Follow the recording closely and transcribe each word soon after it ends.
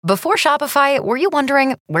Before Shopify, were you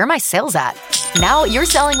wondering, where are my sales at? Now you're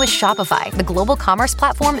selling with Shopify, the global commerce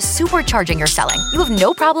platform supercharging your selling. You have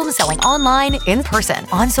no problem selling online, in person,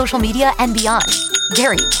 on social media, and beyond.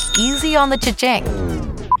 Gary, easy on the cha-ching.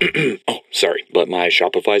 Oh, sorry, but my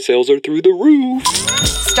Shopify sales are through the roof.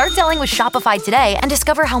 Start selling with Shopify today and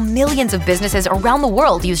discover how millions of businesses around the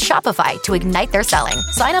world use Shopify to ignite their selling.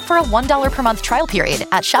 Sign up for a $1 per month trial period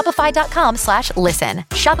at shopify.com/listen.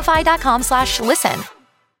 Shopify.com/listen.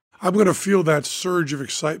 I'm going to feel that surge of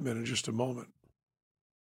excitement in just a moment.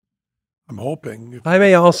 I'm hoping. I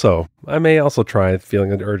may also try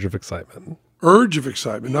feeling an urge of excitement. Urge of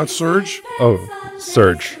excitement, not surge? Oh,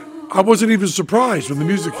 surge. I wasn't even surprised when the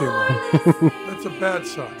music came on. That's a bad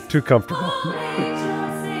sign. Too comfortable.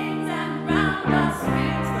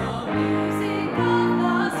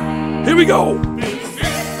 Here we go.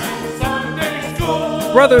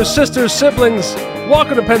 Brothers, sisters, siblings,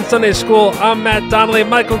 welcome to Penn Sunday School. I'm Matt Donnelly.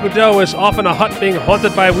 Michael Godot is off in a hut being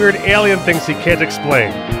haunted by weird alien things he can't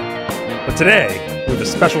explain. But today, we have a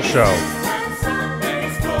special show.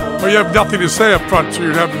 Well, you have nothing to say up front, so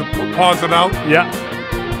you'd have to pause it out? Yeah.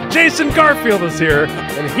 Jason Garfield is here,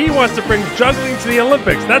 and he wants to bring juggling to the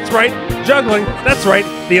Olympics. That's right, juggling. That's right,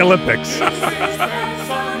 the Olympics.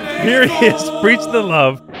 Here he is, preaching the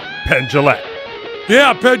love, Penn Jillette.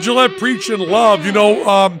 Yeah, Penn Jillette preaching love. You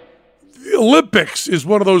know, the Olympics is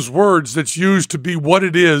one of those words that's used to be what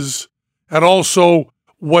it is and also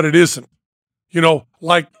what it isn't. You know,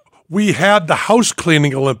 like we had the house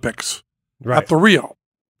cleaning Olympics at the Rio.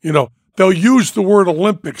 You know, they'll use the word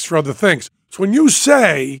Olympics for other things. So when you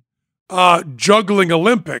say juggling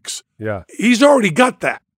Olympics, he's already got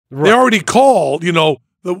that. Right. They already called, you know,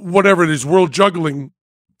 the whatever it is, World Juggling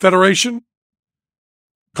Federation?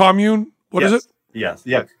 Commune? What is it? Yes.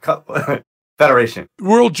 Yeah. Federation.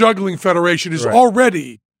 World Juggling Federation is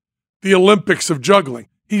already the Olympics of juggling.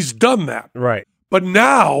 He's done that. Right. But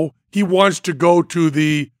now he wants to go to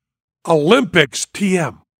the Olympics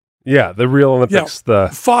TM. Yeah, the real Olympics. Yeah, the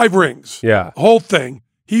 5 rings. Yeah. Whole thing.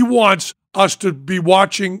 He wants us to be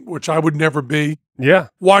watching, which I would never be. Yeah.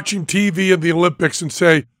 Watching TV in the Olympics and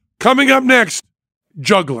say, coming up next,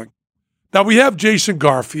 juggling. Now we have Jason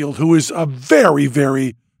Garfield, who is a very,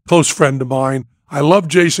 very close friend of mine. I love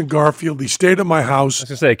Jason Garfield. He stayed at my house. I was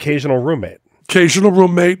going to say occasional roommate. Occasional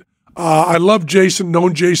roommate. I love Jason,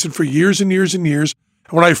 known Jason for years and years and years.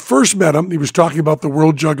 And when I first met him, he was talking about the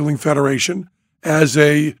World Juggling Federation as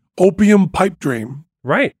a opium pipe dream.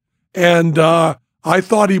 Right. And I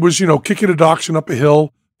thought he was, you know, kicking a dachshund up a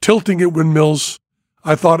hill, tilting at windmills.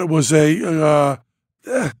 I thought it was I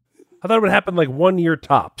thought it would happen like 1 year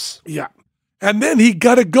tops. Yeah. And then he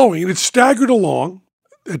got it going, and it staggered along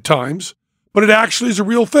at times, but it actually is a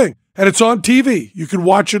real thing. And it's on TV. You can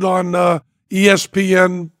watch it on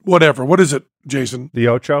ESPN, whatever. What is it, Jason? The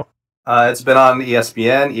Ocho? It's been on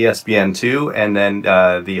ESPN, ESPN2, and then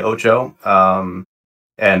the Ocho,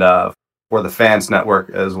 and for the Fans Network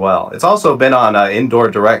as well. It's also been on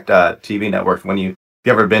Indoor Direct TV network. If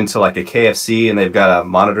you ever been to like a KFC and they've got a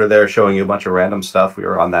monitor there showing you a bunch of random stuff, we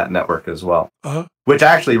were on that network as well. Which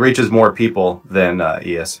actually reaches more people than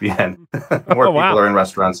ESPN. More people are in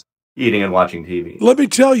restaurants eating and watching TV. Let me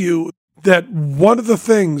tell you that one of the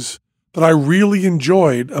things that I really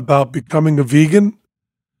enjoyed about becoming a vegan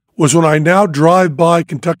was when I now drive by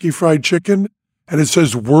Kentucky Fried Chicken and it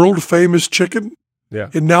says world famous chicken. Yeah.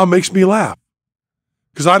 It now makes me laugh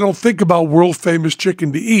because I don't think about world famous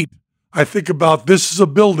chicken to eat. I think about this is a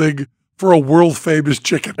building for a world famous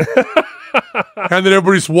chicken. And then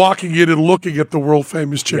everybody's walking in and looking at the world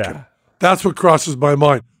famous chicken. Yeah. That's what crosses my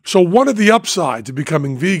mind. So one of the upsides of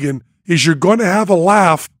becoming vegan is you're going to have a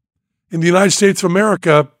laugh in the United States of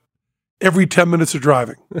America every 10 minutes of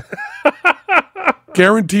driving.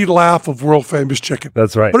 Guaranteed laugh of world famous chicken.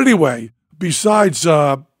 That's right. But anyway, besides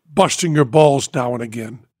busting your balls now and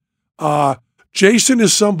again, Jason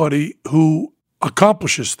is somebody who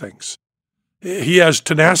accomplishes things. He has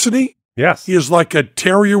tenacity. Yes. He is like a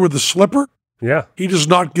terrier with a slipper. Yeah. He does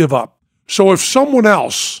not give up. So if someone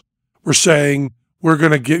else were saying we're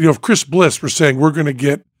going to get, if Chris Bliss were saying we're going to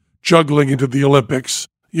get juggling into the Olympics,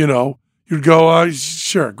 you'd go,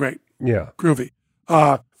 sure, great. Yeah. Groovy.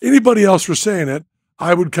 Anybody else were saying it,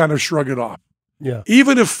 I would kind of shrug it off. Yeah.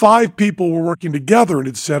 Even if 5 people were working together and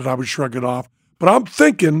it said it, I would shrug it off. But I'm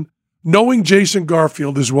thinking, knowing Jason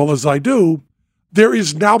Garfield as well as I do, there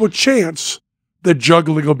is now a chance that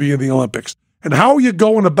juggling will be in the Olympics. And how are you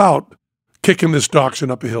going about kicking this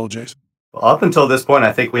dachshund up a hill, Jason? Well, up until this point,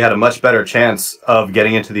 I think we had a much better chance of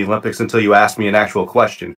getting into the Olympics until you asked me an actual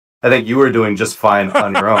question. I think you were doing just fine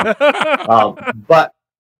on your own. But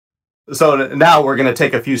So now we're going to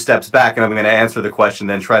take a few steps back, and I'm going to answer the question,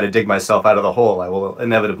 then try to dig myself out of the hole I will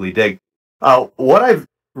inevitably dig. What I've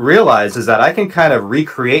realized is that I can kind of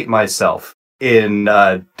recreate myself in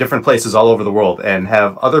different places all over the world and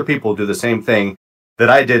have other people do the same thing that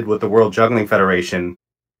I did with the World Juggling Federation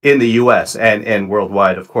in the U.S. and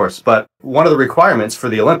worldwide, of course. But one of the requirements for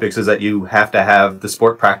the Olympics is that you have to have the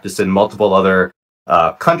sport practiced in multiple other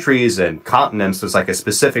countries and continents. There's like a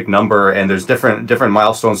specific number, and there's different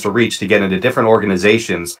milestones to reach to get into different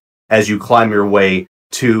organizations as you climb your way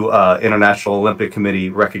to International Olympic Committee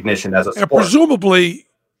recognition as a sport. And presumably,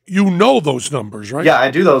 you know those numbers, right? Yeah, I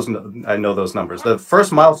do those. I know those numbers. The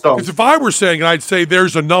first milestone. Because if I were saying it, I'd say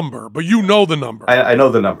there's a number, but you know the number. I know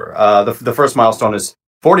the number. The first milestone is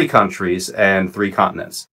 40 countries and 3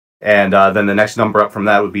 continents. And then the next number up from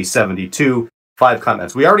that would be 72, 5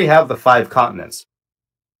 continents. We already have the 5 continents.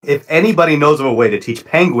 If anybody knows of a way to teach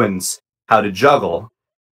penguins how to juggle,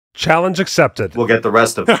 challenge accepted. We'll get the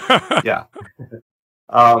rest of it. Yeah.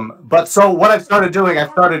 But so what I've started doing, I've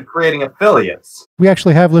started creating affiliates. We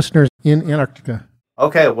actually have listeners in Antarctica.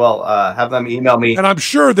 Okay, well, have them email me. And I'm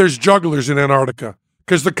sure there's jugglers in Antarctica,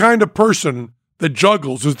 because the kind of person that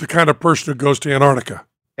juggles is the kind of person who goes to Antarctica.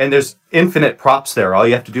 And there's infinite props there. All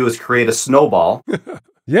you have to do is create a snowball.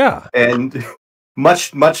 Yeah. And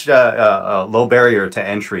much low barrier to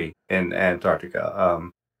entry in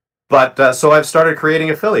Antarctica. But so I've started creating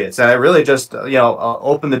affiliates, and I really just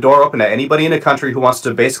open the door open to anybody in a country who wants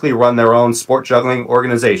to basically run their own sport juggling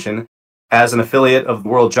organization as an affiliate of the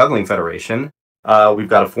World Juggling Federation. We've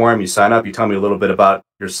got a forum. You sign up. You tell me a little bit about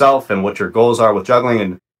yourself and what your goals are with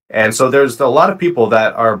juggling, and so there's a lot of people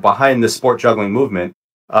that are behind this sport juggling movement.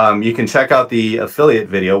 You can check out the affiliate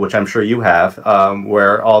video, which I'm sure you have,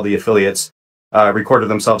 where all the affiliates recorded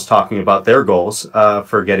themselves talking about their goals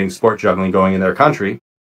for getting sport juggling going in their country.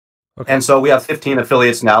 Okay. And so we have 15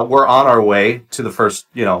 affiliates now. We're on our way to the first,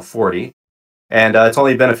 40. And it's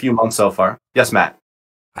only been a few months so far. Yes, Matt?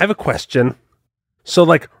 I have a question.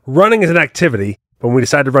 So, running is an activity, but when we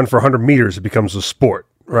decide to run for 100 meters, it becomes a sport,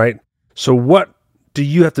 right? So what do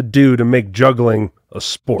you have to do to make juggling a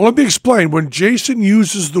sport? Well, let me explain. When Jason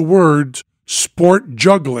uses the words sport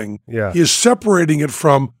juggling, he is separating it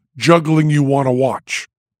from juggling you want to watch.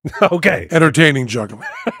 Okay. Entertaining juggling.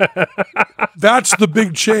 That's the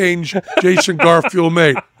big change Jason Garfield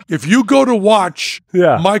made. If you go to watch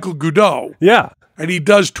Michael Goudot and he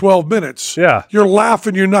does 12 minutes, you're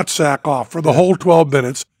laughing your nutsack off for the whole 12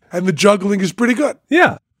 minutes, and the juggling is pretty good.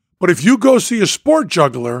 Yeah. But if you go see a sport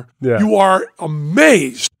juggler, you are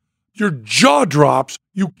amazed. Your jaw drops.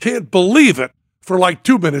 You can't believe it for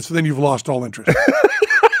 2 minutes, and then you've lost all interest.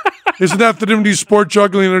 Isn't that the difference between sport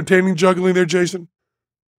juggling and entertaining juggling there, Jason?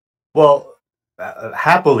 Well,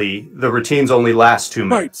 happily, the routines only last 2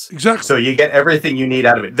 minutes. Right, exactly. So you get everything you need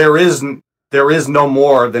out of it. There is no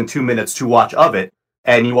more than 2 minutes to watch of it,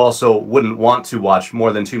 and you also wouldn't want to watch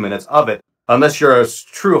more than 2 minutes of it unless you're a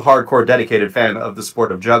true hardcore dedicated fan of the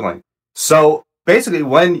sport of juggling. So basically,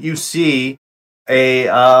 when you see a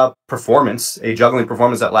juggling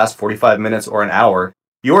performance that lasts 45 minutes or an hour,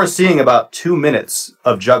 you're seeing about 2 minutes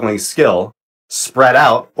of juggling skill spread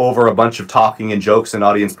out over a bunch of talking and jokes and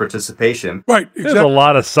audience participation. Right. Exactly. There's a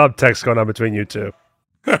lot of subtext going on between you two.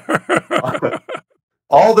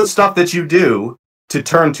 All the stuff that you do to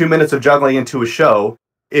turn 2 minutes of juggling into a show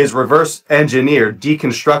is reverse engineered,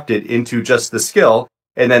 deconstructed into just the skill,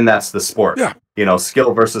 and then that's the sport. Yeah.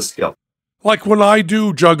 Skill versus skill. Like when I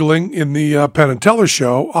do juggling in the Penn and Teller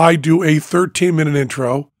show, I do a 13-minute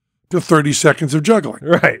intro to 30 seconds of juggling.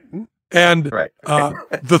 Right. And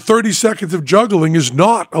the 30 seconds of juggling is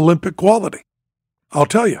not Olympic quality. I'll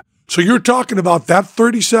tell you. So you're talking about that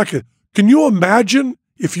 30 seconds. Can you imagine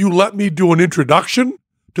if you let me do an introduction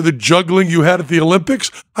to the juggling you had at the Olympics?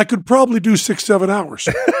 I could probably do 6-7 hours.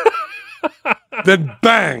 Then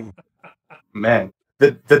bang. Man,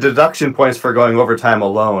 the deduction points for going overtime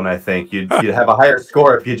alone, I think. You'd have a higher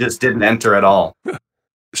score if you just didn't enter at all.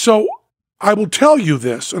 So I will tell you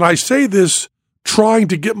this, and I say this trying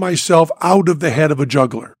to get myself out of the head of a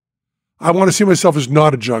juggler. I want to see myself as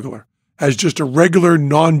not a juggler, as just a regular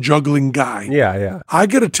non-juggling guy. Yeah. I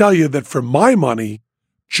got to tell you that for my money,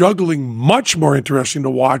 juggling much more interesting to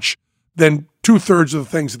watch than 2/3 of the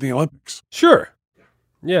things at the Olympics. Sure.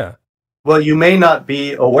 Yeah. Well, you may not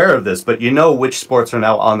be aware of this, but you know which sports are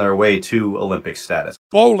now on their way to Olympic status.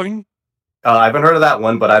 Bowling. I haven't heard of that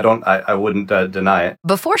one, but I wouldn't deny it.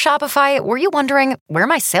 Before Shopify, were you wondering, where are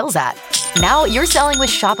my sales at? Now you're selling with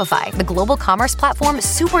Shopify, the global commerce platform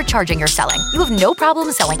supercharging your selling. You have no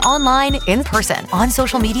problem selling online, in person, on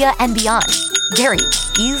social media, and beyond. Gary,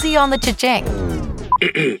 easy on the cha-ching.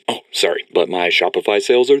 Oh, sorry, but my Shopify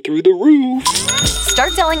sales are through the roof.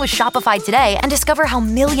 Start selling with Shopify today and discover how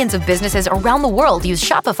millions of businesses around the world use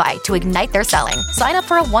Shopify to ignite their selling. Sign up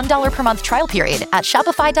for a $1 per month trial period at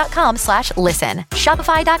shopify.com/listen.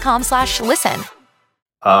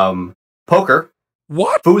 Shopify.com/listen. Poker,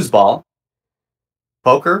 What? foosball,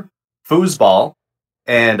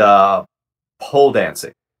 and pole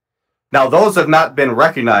dancing. Now, those have not been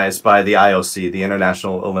recognized by the IOC, the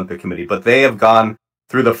International Olympic Committee, but they have gone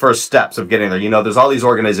through the first steps of getting there. You know, there's all these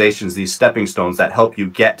organizations, these stepping stones that help you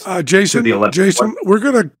get Jason, to the Olympics. Jason, we're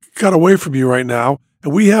going to cut away from you right now,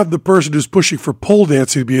 and we have the person who's pushing for pole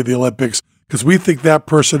dancing to be in the Olympics because we think that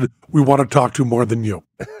person we want to talk to more than you.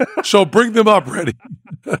 So bring them up, ready.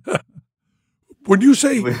 When you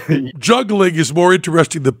say juggling is more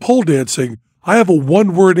interesting than pole dancing, I have a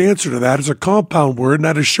one-word answer to that. It's a compound word, and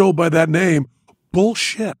that is shown by that name.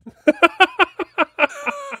 Bullshit.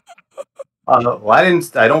 Well,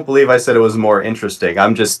 I don't believe I said it was more interesting.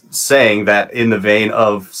 I'm just saying that in the vein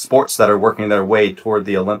of sports that are working their way toward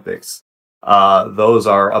the Olympics, those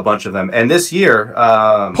are a bunch of them. And this year,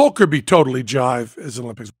 Poker be totally jive as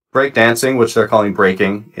Olympics. break dancing, which they're calling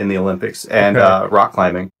breaking in the Olympics, and rock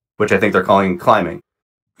climbing, which I think they're calling climbing.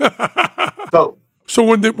 So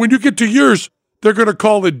when you get to yours, they're going to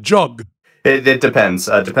call it jug. It depends.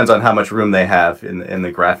 Depends on how much room they have in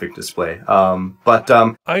the graphic display. But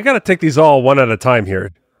I got to take these all one at a time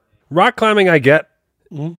here. Rock climbing, I get.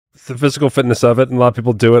 It's the physical fitness of it, and a lot of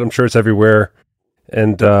people do it. I'm sure it's everywhere.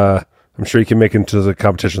 And I'm sure you can make it into the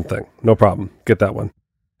competition thing. No problem. Get that one.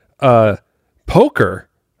 Poker,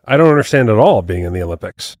 I don't understand at all being in the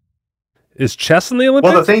Olympics. Is chess in the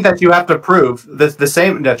Olympics? well, the thing that you have to prove, the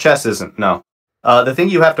same, no, chess isn't, no. The thing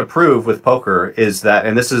you have to prove with poker is that,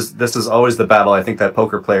 and this is always the battle I think that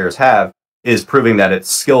poker players have, is proving that it's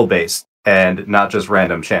skill-based and not just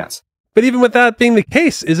random chance. But even with that being the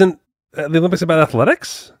case, isn't the Olympics about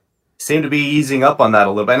athletics? Seem to be easing up on that a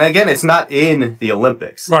little bit. And again, it's not in the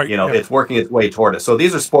Olympics. Right, You know, yeah. it's working its way toward it. So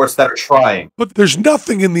these are sports that are trying. But there's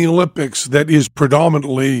nothing in the Olympics that is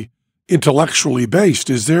predominantly intellectually based,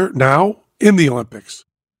 is there now in the Olympics?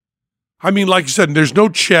 I mean, like you said, there's no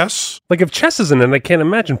chess. Like if chess isn't in, I can't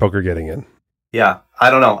imagine poker getting in. Yeah, I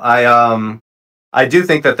don't know. I do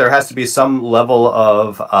think that there has to be some level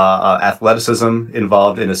of athleticism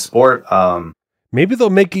involved in a sport. Maybe they'll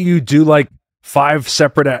make you do like 5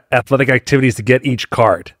 separate athletic activities to get each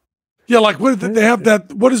card. Yeah, like what they have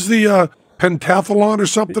that? What is the pentathlon or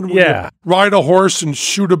something? Where Yeah. you ride a horse and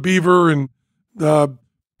shoot a beaver and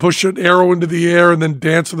push an arrow into the air and then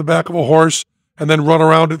dance on the back of a horse and then run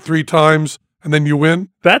around it 3 times and then you win.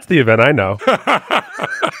 That's the event I know.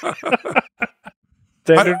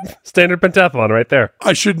 Standard pentathlon right there.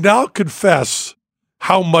 I should now confess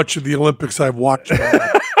how much of the Olympics I've watched.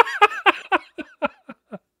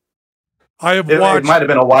 I have It watched. might have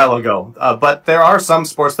been a while ago, but there are some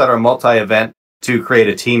sports that are multi-event to create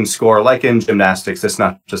a team score, like in gymnastics. It's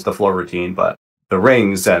not just the floor routine, but the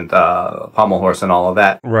rings and pommel horse and all of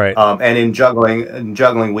that. Right. And in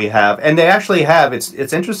juggling we have, and they actually have. It's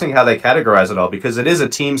interesting how they categorize it all because it is a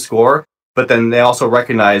team score, but then they also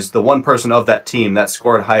recognize the one person of that team that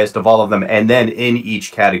scored highest of all of them, and then in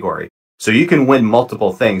each category. So you can win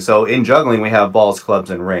multiple things. So in juggling we have balls, clubs,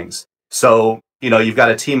 and rings. So you've got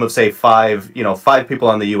a team of say 5 people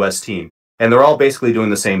on the U.S. team, and they're all basically doing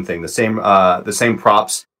the same thing, the same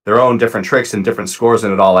props, their own different tricks and different scores,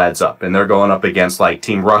 and it all adds up. And they're going up against like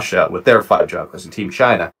Team Russia with their 5 jugglers and Team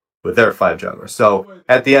China with their 5 jugglers. So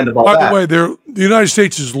at the end of all By that, the way, the United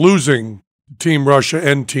States is losing Team Russia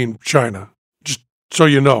and Team China. Just so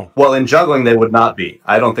you know. well, in juggling they would not be.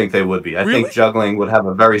 I don't think they would be. I Really? think juggling would have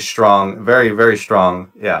a very strong, very very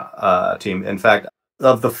strong, team. In fact,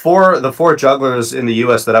 of the four jugglers in the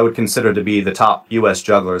U.S. that I would consider to be the top U.S.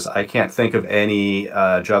 jugglers, I can't think of any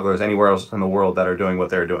jugglers anywhere else in the world that are doing what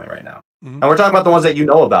they're doing right now. Mhm. And we're talking about the ones that you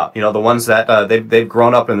know about. The ones that they've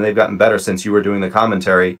grown up and they've gotten better since you were doing the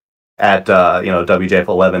commentary at WJF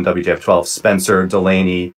 11, WJF 12. Spencer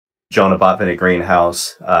Delaney, Jonah Botvinnik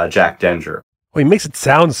Greenhouse, Jack Denger. Well, he makes it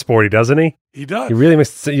sound sporty, doesn't he? He does. He really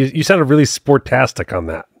makes it, you sounded really sportastic on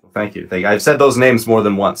that. Thank you. I've said those names more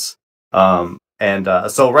than once.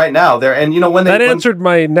 So right now they're, and when they That answered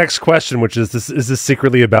my next question, which is this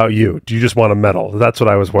secretly about you? Do you just want a medal? That's what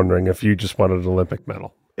I was wondering, if you just wanted an Olympic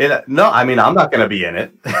medal. No, I mean, I'm not going to be in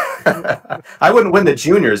it. I wouldn't win the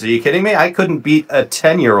juniors. Are you kidding me? I couldn't beat a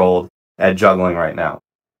 10-year-old at juggling right now.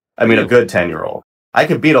 I mean, a good 10-year-old. I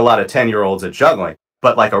could beat a lot of 10-year-olds at juggling,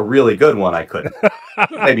 but like a really good one, I couldn't.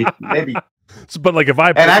 Maybe. But like if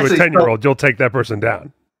I put you a 10-year-old, you'll take that person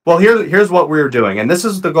down. Well, here's what we're doing, and this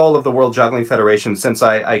is the goal of the World Juggling Federation since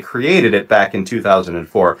I created it back in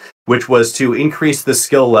 2004, which was to increase the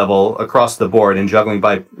skill level across the board in juggling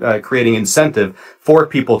by creating incentive for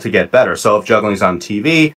people to get better. So if juggling's on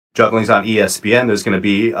TV, juggling's on ESPN, there's going to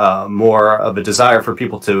be more of a desire for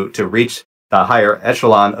people to reach the higher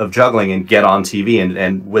echelon of juggling and get on TV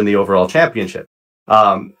and win the overall championship.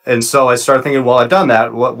 And so I started thinking, well, I've done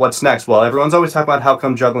that. What's next? Well, everyone's always talking about how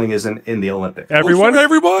come juggling isn't in the Olympics. Everyone.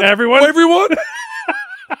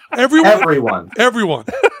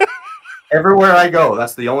 Everywhere I go,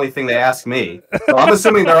 that's the only thing they ask me. So I'm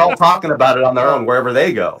assuming they're all talking about it on their own wherever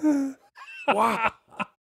they go. Wow.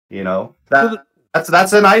 You know,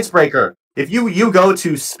 that's an icebreaker. If you go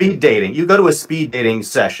to speed dating, you go to a speed dating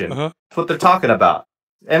session, that's what they're talking about.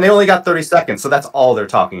 And they only got 30 seconds, so that's all they're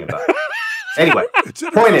talking about. Anyway,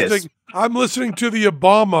 point is, I'm listening to the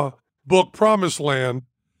Obama book, Promised Land,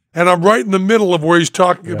 and I'm right in the middle of where he's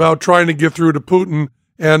talking about trying to get through to Putin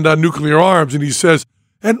and nuclear arms. And he says,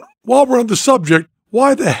 and while we're on the subject,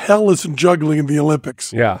 why the hell isn't juggling in the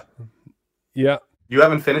Olympics? Yeah. You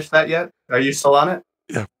haven't finished that yet? Are you still on it?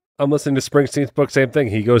 Yeah. I'm listening to Springsteen's book, same thing.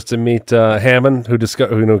 He goes to meet Hammond, who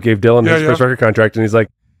gave Dylan his first record contract, and he's like,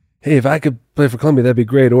 hey, if I could play for Columbia, that'd be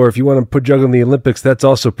great. Or if you want to put juggling in the Olympics, that's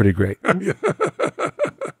also pretty great.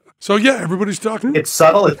 So, everybody's talking. It's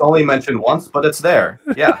subtle. It's only mentioned once, but it's there.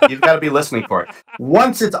 Yeah, you've got to be listening for it.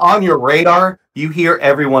 Once it's on your radar, you hear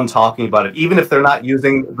everyone talking about it, even if they're not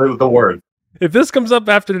using the word. If this comes up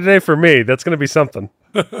after today for me, that's going to be something.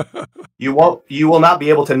 You will not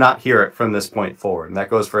be able to not hear it from this point forward. And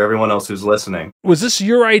that goes for everyone else who's listening. Was this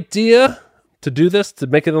your idea to do this, to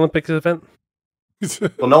make it an Olympic event?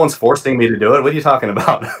 Well, no one's forcing me to do it. What are you talking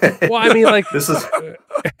about? Well, I mean, like... This is...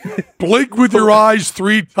 Blink with your eyes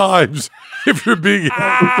 3 times if you're being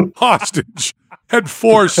held hostage and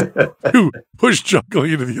forced to push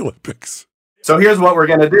juggling into the Olympics. So here's what we're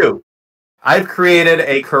going to do. I've created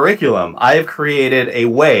a curriculum. I've created a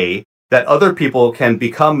way that other people can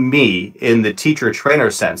become me in the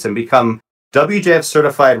teacher-trainer sense and become WJF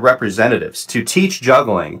certified representatives to teach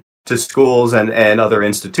juggling to schools and other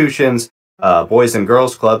institutions, boys and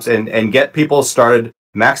girls clubs, and get people started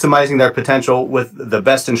maximizing their potential with the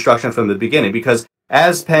best instruction from the beginning. Because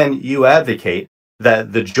as Penn, you advocate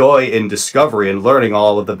that the joy in discovery and learning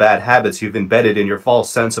all of the bad habits you've embedded in your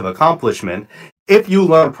false sense of accomplishment, if you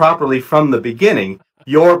learn properly from the beginning,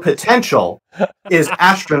 your potential is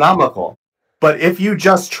astronomical. But if you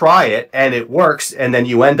just try it and it works, and then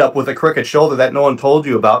you end up with a crooked shoulder that no one told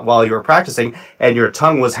you about while you were practicing, and your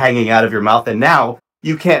tongue was hanging out of your mouth, and now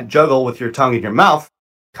you can't juggle with your tongue in your mouth,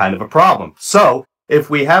 kind of a problem. So if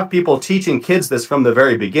we have people teaching kids this from the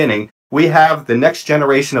very beginning, we have the next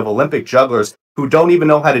generation of Olympic jugglers who don't even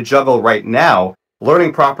know how to juggle right now,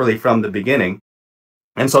 learning properly from the beginning.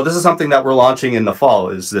 And so this is something that we're launching in the fall,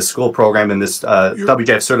 is this school program and this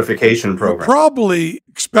WJF certification program. You're probably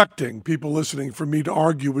expecting people listening for me to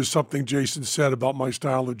argue with something Jason said about my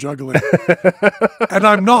style of juggling. And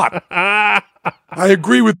I'm not. I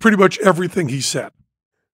agree with pretty much everything he said.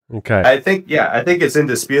 Okay. I think it's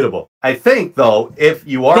indisputable. I think, though, if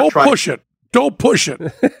you are Don't push it.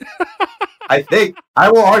 I think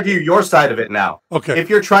I will argue your side of it now. Okay. If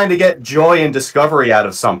you're trying to get joy and discovery out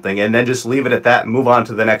of something and then just leave it at that and move on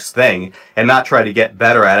to the next thing and not try to get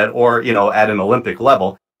better at it or, at an Olympic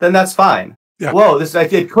level, then that's fine. Yeah. Whoa,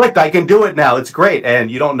 it clicked. I can do it now. It's great.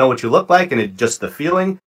 And you don't know what you look like and it's just the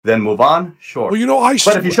feeling, then move on. Sure. Well,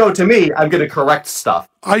 but if you show it to me, I'm going to correct stuff.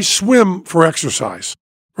 I swim for exercise,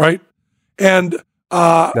 right? And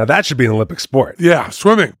now that should be an Olympic sport. Yeah,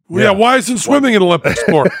 swimming. Yeah, why isn't swimming an Olympic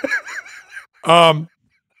sport? And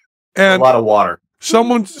a lot of water.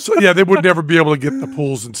 They would never be able to get the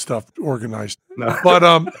pools and stuff organized. No.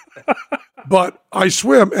 But I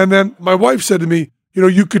swim, and then my wife said to me,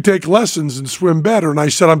 you could take lessons and swim better. And I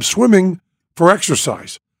said, I'm swimming for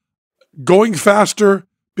exercise. Going faster,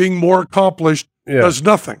 being more accomplished does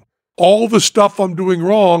nothing. All the stuff I'm doing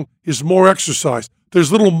wrong is more exercise.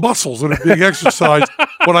 There's little muscles that are being exercised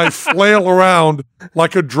when I flail around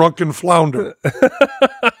like a drunken flounder.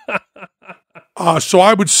 So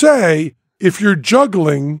I would say if you're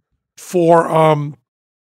juggling for,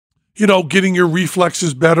 getting your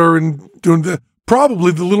reflexes better and doing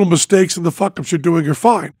probably the little mistakes and the fuck-ups you're doing are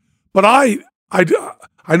fine. But I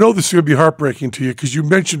know this is going to be heartbreaking to you because you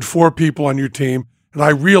mentioned 4 people on your team, and I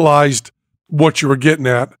realized what you were getting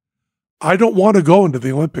at. I don't want to go into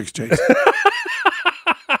the Olympics, Jason.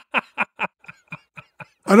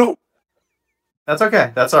 I don't. That's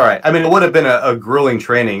okay. That's all right. I mean, it would have been a grueling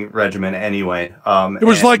training regimen anyway. It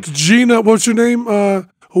was like Gina, what's her name?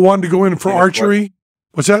 Who wanted to go in for archery?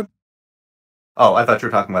 What's that? Oh, I thought you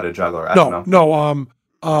were talking about a juggler. I don't know.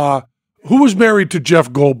 No. Who was married to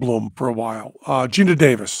Jeff Goldblum for a while? Gina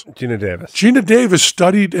Davis. Gina Davis. Gina Davis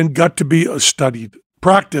studied and got to be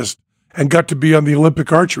practiced and got to be on the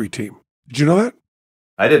Olympic archery team. Did you know that?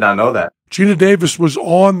 I did not know that. Gina Davis was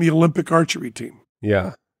on the Olympic archery team.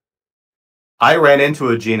 Yeah. I ran into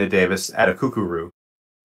a Gina Davis at a kookaroo,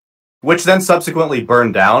 which then subsequently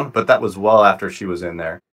burned down, but that was well after she was in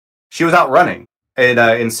there. She was out running in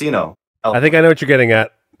Encino. I think I know what you're getting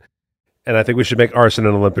at, and I think we should make arson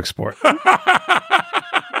an Olympic sport.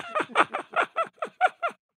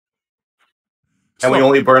 And we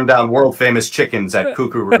only burn down world-famous chickens at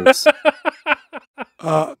kookaroos.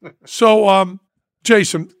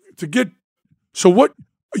 Jason, what,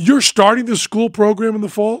 you're starting the school program in the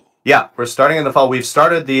fall? Yeah, we're starting in the fall. We've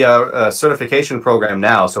started the certification program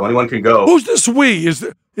now, so anyone can go. Who's this we?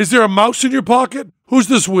 Is there a mouse in your pocket? Who's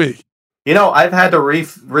this we? You know, I've had to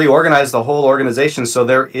reorganize the whole organization, so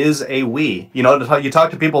there is a we. You know, you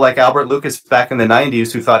talk to people like Albert Lucas back in the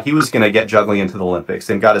 90s who thought he was going to get juggling into the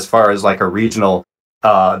Olympics and got as far as like a regional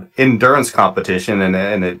endurance competition,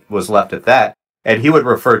 and it was left at that. And he would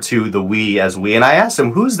refer to the we as we. And I asked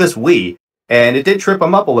him, who's this we? And it did trip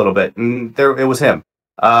him up a little bit, and it was him.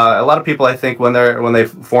 A lot of people, I think, when they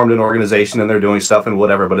formed an organization and they're doing stuff and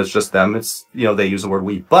whatever, but it's just them. It's, you know, they use the word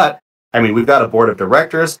we. But I mean, we've got a board of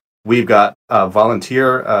directors. We've got a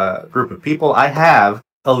volunteer group of people. I have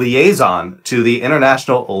a liaison to the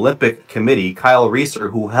International Olympic Committee, Kyle Reeser,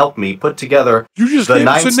 who helped me put together the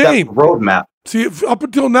 9-step roadmap. See, up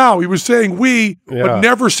until now, he was saying we, but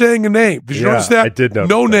never saying a name. Did you notice that? I did notice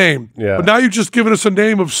No that. name. Yeah. But now you've just given us a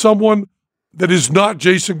name of someone that is not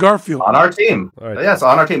Jason Garfield. On our team. Right. Yes,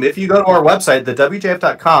 on our team. If you go to our website,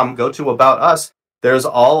 thewjf.com, go to About Us, there's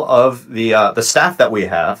all of the staff that we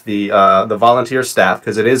have, the volunteer staff,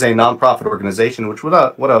 because it is a nonprofit organization, which what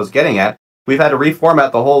I was getting at. We've had to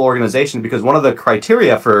reformat the whole organization because one of the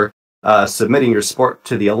criteria for submitting your sport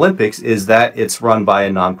to the Olympics is that it's run by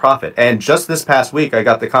a nonprofit. And just this past week, I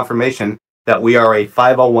got the confirmation that we are a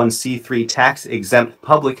 501c3 tax-exempt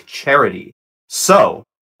public charity. So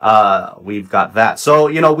we've got that. So,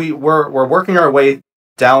 you know, we're working our way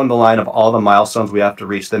down the line of all the milestones we have to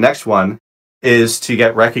reach. The next one is to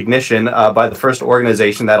get recognition by the first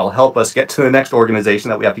organization that'll help us get to the next organization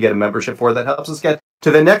that we have to get a membership for, that helps us get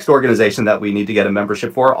to the next organization that we need to get a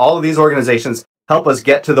membership for. All of these organizations help us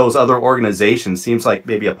get to those other organizations. Seems like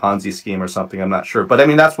maybe a Ponzi scheme or something, I'm not sure. But I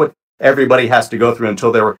mean, that's what everybody has to go through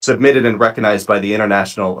until they were submitted and recognized by the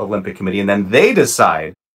International Olympic Committee. And then they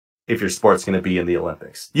decide if your sport's going to be in the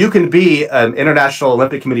Olympics. You can be an International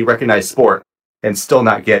Olympic Committee recognized sport and still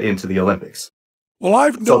not get into the Olympics. Well,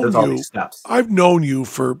 I've known you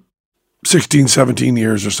for 16, 17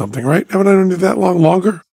 years or something, right? Haven't I known you that long?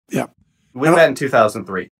 Longer? Yeah. We met in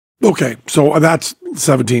 2003. Okay, so that's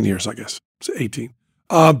 17 years, I guess. It's 18.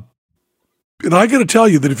 And I got to tell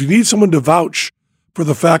you that if you need someone to vouch for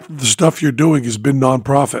the fact that the stuff you're doing has been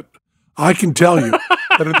nonprofit, I can tell you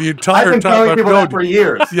that in the entire I've been time telling I've people known that for you,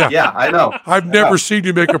 years. Yeah. Yeah, I know. I've never seen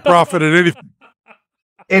you make a profit at anything.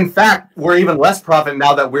 In fact, we're even less profit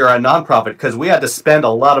now that we're a nonprofit because we had to spend a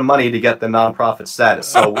lot of money to get the nonprofit status.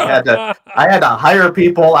 So I had to hire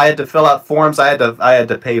people. I had to fill out forms. I had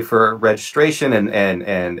to pay for registration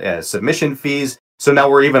and submission fees. So now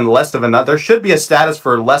we're even less of a. There should be a status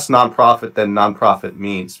for less nonprofit than nonprofit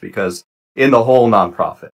means, because in the whole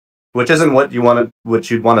nonprofit, which isn't what you'd want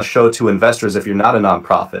to show to investors if you're not a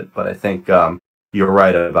nonprofit. But I think you're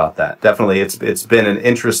right about that. Definitely, it's been an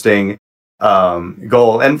interesting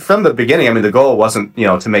goal, and from the beginning, I mean, the goal wasn't, you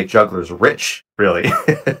know, to make jugglers rich, really,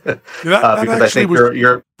 because I think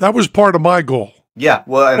that was part of my goal. Yeah,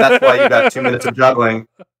 well, and that's why you got 2 minutes of juggling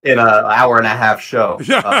in an hour and a half show.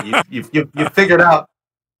 Yeah. You figured out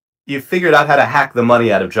how to hack the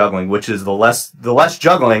money out of juggling, which is the less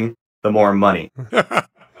juggling, the more money.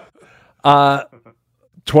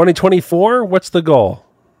 2024. What's the goal?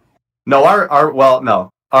 No, our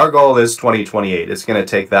goal is 2028. It's going to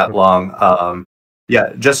take that long.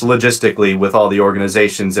 Just logistically with all the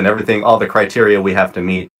organizations and everything, all the criteria we have to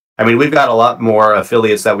meet. I mean, we've got a lot more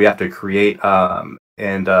affiliates that we have to create, so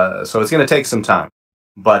it's going to take some time.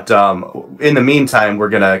 But in the meantime, we're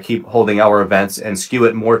going to keep holding our events and skew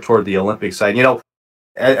it more toward the Olympic side. You know,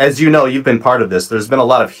 as you know, you've been part of this. There's been a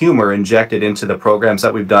lot of humor injected into the programs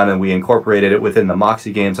that we've done, and we incorporated it within the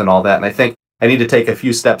Moxie Games and all that. And I think I need to take a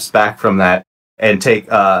few steps back from that and take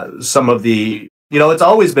some of the, you know, it's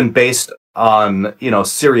always been based on, you know,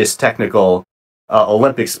 serious technical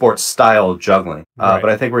Olympic sports style juggling. Right. But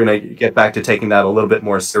I think we're going to get back to taking that a little bit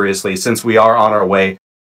more seriously, since we are on our way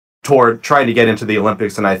toward trying to get into the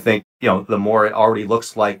Olympics. And I think, the more it already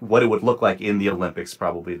looks like what it would look like in the Olympics,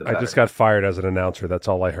 probably the better. I just got fired as an announcer. That's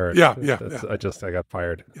all I heard. Yeah. I got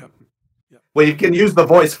fired. Yeah. Well, you can use the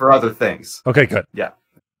voice for other things. Okay, good. Yeah.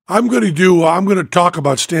 I'm going to talk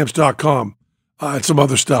about stamps.com and some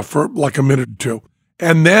other stuff for like a minute or two.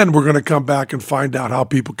 And then we're going to come back and find out how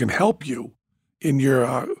people can help you in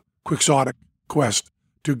your quixotic quest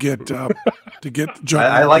to get juggling.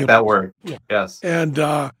 I like that word. Yeah. Yes. And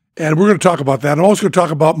we're going to talk about that. I'm also going to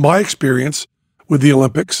talk about my experience with the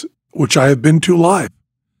Olympics, which I have been to live.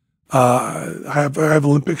 I have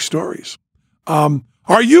Olympic stories.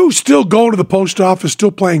 Are you still going to the post office,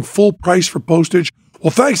 still paying full price for postage?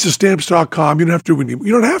 Well, thanks to stamps.com, you don't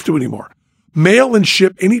have to anymore. Mail and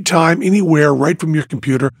ship anytime, anywhere, right from your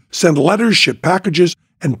computer. Send letters, ship packages,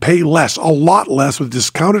 and pay less, a lot less, with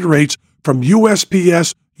discounted rates from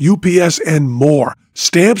USPS, UPS, and more.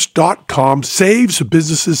 Stamps.com saves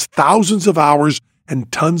businesses thousands of hours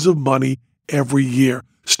and tons of money every year.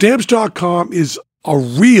 Stamps.com is a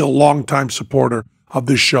real longtime supporter of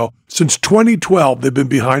this show. Since 2012, they've been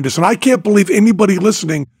behind us, and I can't believe anybody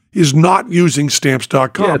listening is not using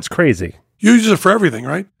Stamps.com. Yeah, it's crazy. You use it for everything,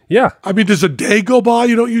 right? Yeah. I mean, does a day go by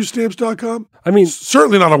you don't use Stamps.com? I mean,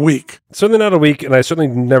 certainly not a week. Certainly not a week, and I certainly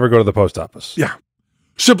never go to the post office. Yeah.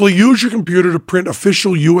 Simply use your computer to print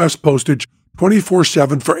official U.S. postage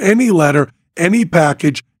 24/7 for any letter, any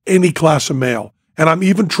package, any class of mail. And I'm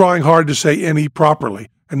even trying hard to say any properly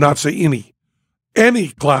and not say any. Any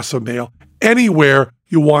class of mail, anywhere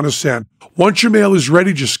you want to send. Once your mail is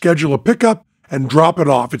ready, just schedule a pickup and drop it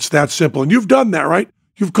off. It's that simple. And you've done that, right?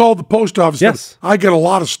 You've called the post office. Yes. I get a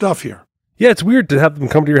lot of stuff here. Yeah, it's weird to have them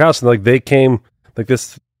come to your house and they came,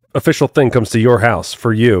 this official thing comes to your house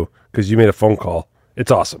for you because you made a phone call.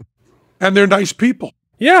 It's awesome. And they're nice people.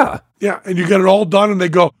 Yeah. Yeah, and you get it all done and they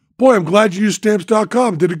go, boy, I'm glad you used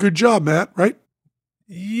Stamps.com. Did a good job, Matt, right?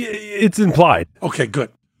 Yeah, it's implied. Okay, good.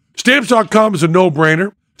 Stamps.com is a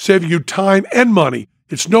no-brainer, saving you time and money.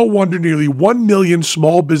 It's no wonder nearly 1 million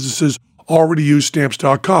small businesses already use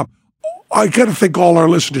Stamps.com. I got to thank all our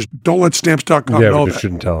listeners. Don't let Stamps.com know that.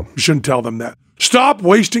 Shouldn't tell them. You shouldn't tell them that. Stop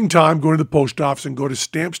wasting time going to the post office and go to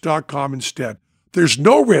Stamps.com instead. There's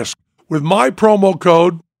no risk. With my promo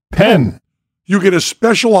code, PEN, you get a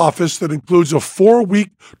special office that includes a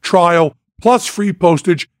 4-week trial plus free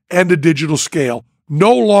postage and a digital scale.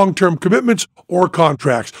 No long-term commitments or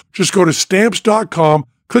contracts. Just go to Stamps.com,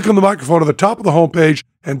 click on the microphone at the top of the homepage,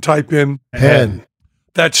 and type in PEN.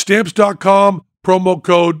 That's Stamps.com, promo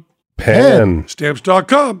code PEN.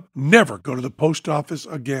 Stamps.com. Never go to the post office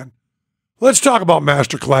again. Let's talk about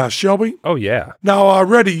Masterclass, shall we? Oh, yeah. Now,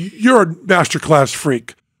 Reddy, you're a Masterclass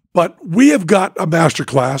freak, but we have got a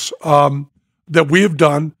Masterclass that we have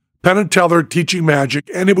done, Penn and Teller Teaching Magic,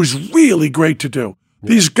 and it was really great to do. Yeah.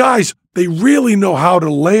 These guys, they really know how to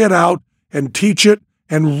lay it out and teach it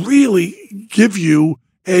and really give you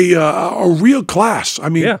a real class. I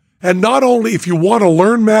mean, and not only if you want to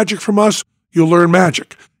learn magic from us, you'll learn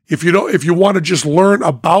magic. If you want to just learn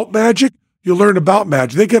about magic, you'll learn about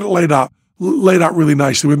magic. They get it laid out really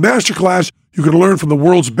nicely. With Masterclass, you can learn from the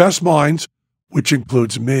world's best minds, which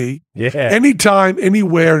includes me. Yeah. Anytime,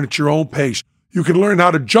 anywhere, and at your own pace. You can learn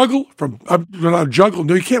how to juggle No,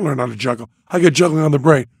 you can't learn how to juggle. I get juggling on the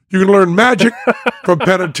brain. You can learn magic from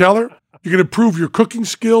Penn and Teller. You can improve your cooking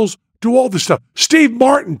skills, do all this stuff. Steve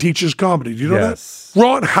Martin teaches comedy. Do you know that?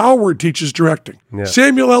 Ron Howard teaches directing. Yeah.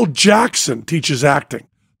 Samuel L. Jackson teaches acting.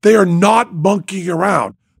 They are not monkeying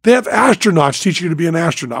around. They have astronauts teaching you to be an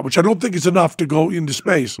astronaut, which I don't think is enough to go into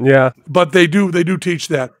space. Yeah. But they do teach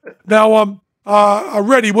that. Now,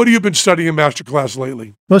 Reddy, what have you been studying in Masterclass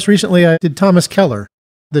lately? Most recently, I did Thomas Keller,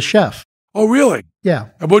 the chef. Oh, really? Yeah.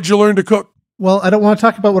 And what'd you learn to cook? Well, I don't want to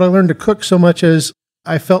talk about what I learned to cook so much as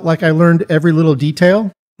I felt like I learned every little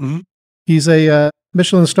detail. Mm-hmm. He's a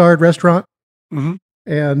Michelin-starred restaurant. Mm-hmm.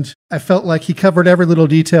 And I felt like he covered every little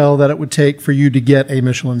detail that it would take for you to get a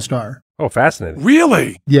Michelin star. Oh, fascinating.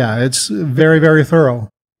 Really? Yeah, it's very, very thorough.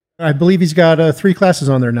 I believe he's got 3 classes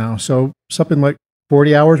on there now, so something like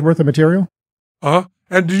 40 hours worth of material. Uh-huh.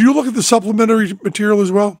 And did you look at the supplementary material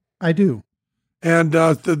as well? I do. And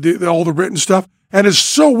all the written stuff? And it's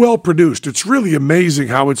so well produced. It's really amazing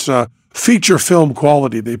how it's feature film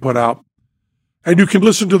quality they put out. And you can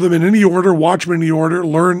listen to them in any order, watch them in any order,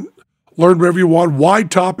 learn wherever you want,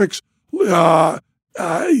 wide topics.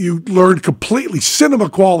 You learn completely cinema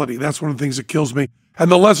quality. That's one of the things that kills me.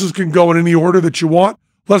 And the lessons can go in any order that you want.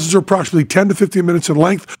 Lessons are approximately 10 to 15 minutes in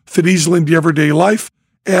length, fit easily into your everyday life.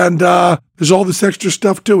 And there's all this extra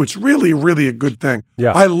stuff too. It's really, really a good thing.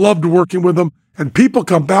 Yeah. I loved working with them, and people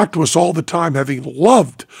come back to us all the time having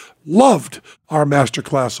loved our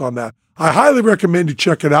masterclass on that. I highly recommend you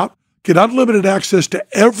check it out. Get unlimited access to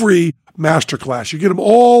every masterclass. You get them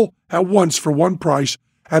all at once for one price.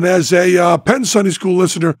 And as a Penn Sunday School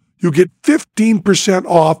listener, you get 15%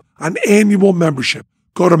 off an annual membership.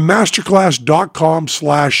 Go to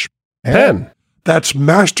masterclass.com/Penn. That's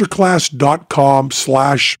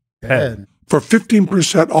masterclass.com/Penn for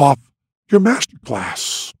 15% off your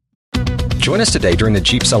masterclass. Join us today during the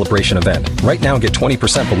Jeep Celebration event. Right now, get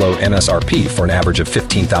 20% below MSRP for an average of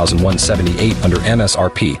 $15,178 under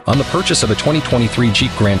MSRP on the purchase of a 2023 Jeep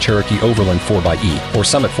Grand Cherokee Overland 4xE or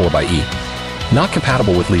Summit 4xE. Not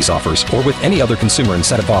compatible with lease offers or with any other consumer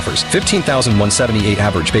incentive offers. $15,178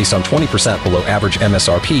 average based on 20% below average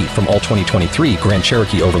MSRP from all 2023 Grand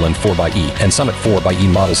Cherokee Overland 4xE and Summit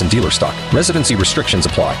 4xE models in dealer stock. Residency restrictions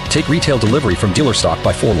apply. Take retail delivery from dealer stock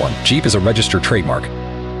by 4/1. Jeep is a registered trademark.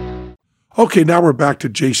 Okay, now we're back to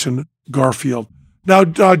Jason Garfield. Now,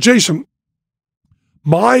 Jason,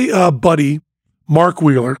 my buddy, Mark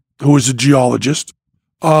Wheeler, who is a geologist,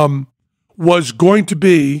 was going to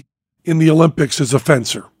be in the Olympics as a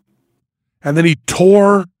fencer. And then he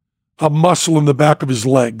tore a muscle in the back of his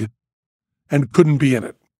leg and couldn't be in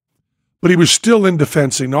it. But he was still into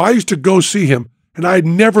fencing. Now, I used to go see him, and I had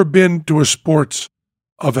never been to a sports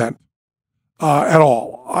event at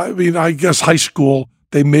all. I mean, I guess high school,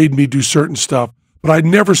 they made me do certain stuff, but I'd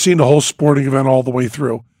never seen a whole sporting event all the way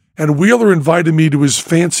through. And Wheeler invited me to his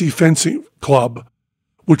fancy fencing club,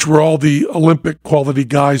 which were all the Olympic quality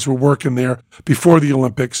guys were working there before the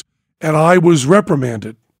Olympics. And I was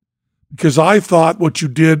reprimanded because I thought what you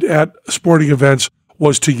did at sporting events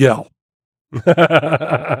was to yell.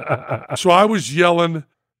 So I was yelling,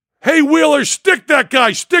 "Hey, Wheeler, stick that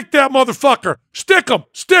guy, stick that motherfucker, stick him,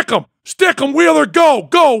 Wheeler, go,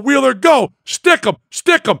 Wheeler, go, stick him,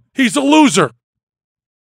 he's a loser,"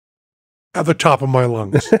 at the top of my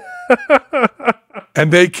lungs.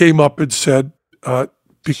 And they came up and said,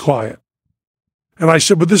 "Be quiet." And I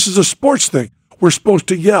said, "But this is a sports thing. We're supposed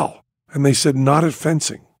to yell." And they said, "Not at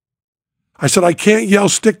fencing." I said, "I can't yell,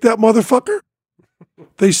 stick that motherfucker?"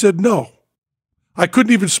 They said, "No." I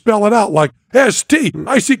couldn't even spell it out like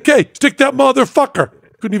S-T-I-C-K, stick that motherfucker.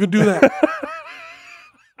 Couldn't even do that.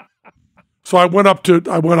 So I went up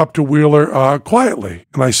to Wheeler quietly,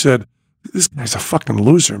 and I said, "This guy's a fucking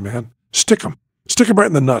loser, man. Stick him right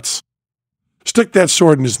in the nuts. Stick that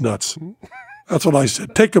sword in his nuts." That's what I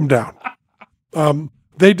said. Take him down.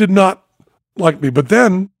 They did not like me, but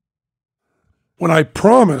then when I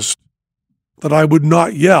promised that I would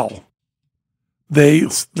not yell, they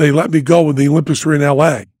let me go when the Olympics were in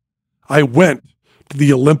L.A. I went to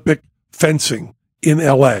the Olympic fencing in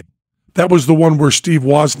L.A. That was the one where Steve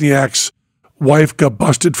Wozniak's wife got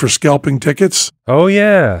busted for scalping tickets. Oh,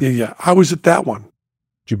 yeah. Yeah. I was at that one.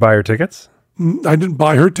 Did you buy her tickets? I didn't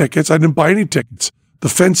buy her tickets. I didn't buy any tickets. The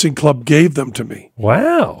fencing club gave them to me.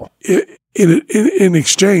 Wow. In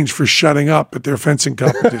exchange for shutting up at their fencing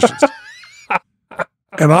competitions.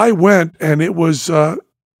 And I went, and it was, it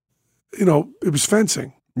was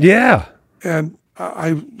fencing. Yeah. And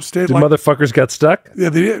I stayed the motherfuckers got stuck? Yeah,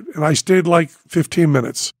 they did. And I stayed like 15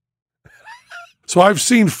 minutes. So I've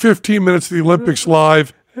seen 15 minutes of the Olympics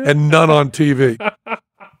live and none on TV.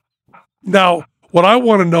 Now, what I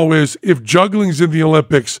want to know is, if juggling's in the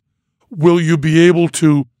Olympics, will you be able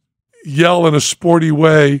to yell in a sporty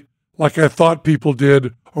way like I thought people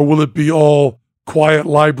did, or will it be all quiet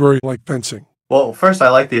library like fencing? Well, first, I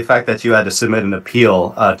like the fact that you had to submit an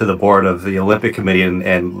appeal to the board of the Olympic Committee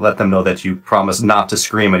and let them know that you promised not to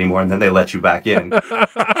scream anymore, and then they let you back in.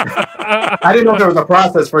 I didn't know there was a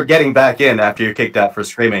process for getting back in after you're kicked out for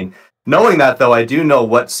screaming. Knowing that, though, I do know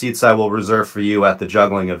what seats I will reserve for you at the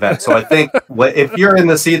juggling event. So I think if you're in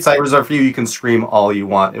the seats I reserve for you, you can scream all you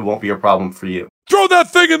want. It won't be a problem for you. Throw that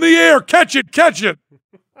thing in the air. Catch it. Catch it.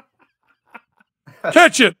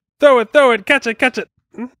 Catch it. Throw it. Catch it.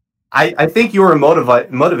 I think you were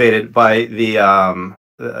motivated by the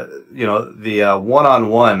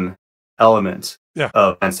one-on-one element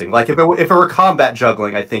of fencing. Like if it were combat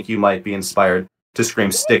juggling, I think you might be inspired to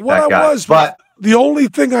scream, "Stick that guy." But the only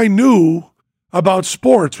thing I knew about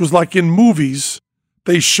sports was, like, in movies,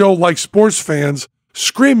 they show like sports fans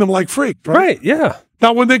screaming like freaks. Right? Yeah.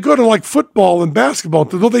 Now, when they go to like football and basketball,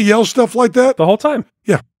 don't they yell stuff like that the whole time?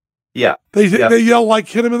 Yeah. Yeah. They yell like,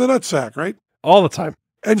 "Hit him in the nutsack," right? All the time.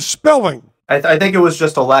 And spelling. I think it was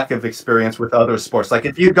just a lack of experience with other sports. Like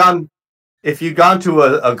if you'd gone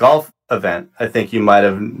to a golf event, I think you might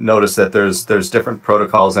have noticed that there's different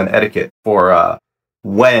protocols and etiquette for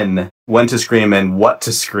when to scream and what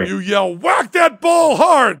to scream. You yell, whack that ball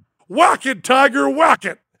hard. Whack it, Tiger, whack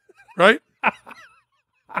it. Right?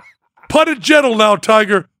 Putt it gentle now,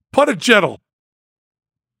 Tiger. Putt it gentle.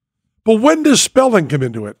 But when does spelling come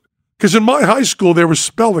into it? Because in my high school, there was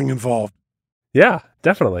spelling involved. Yeah,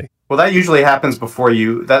 definitely. Well, that usually happens before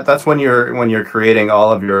you. That's when you're creating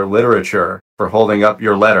all of your literature for holding up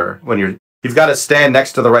your letter. You've got to stand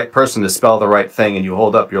next to the right person to spell the right thing, and you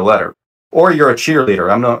hold up your letter. Or you're a cheerleader.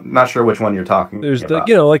 I'm not sure which one you're talking about. There's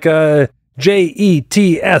like a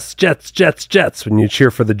JETS, Jets, when you cheer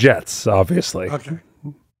for the Jets, obviously. Okay.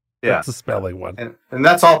 Yeah. That's a spelling one. And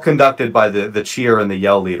that's all conducted by the cheer and the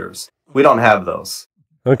yell leaders. We don't have those.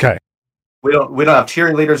 Okay. We don't have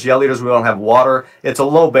cheerleaders, yell leaders. We don't have water. It's a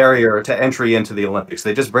low barrier to entry into the Olympics.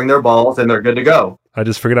 They just bring their balls and they're good to go. I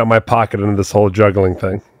just figured out my pocket into this whole juggling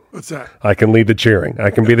thing. What's that? I can lead the cheering. I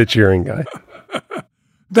can be the cheering guy.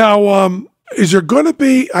 Now, is there going to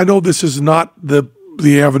be, I know this is not the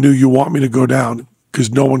avenue you want me to go down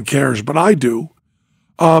because no one cares, but I do.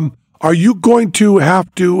 Are you going to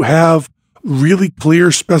have really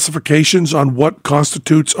clear specifications on what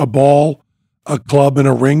constitutes a ball, a club, and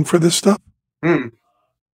a ring for this stuff?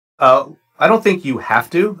 I don't think you have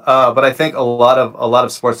to, but I think a lot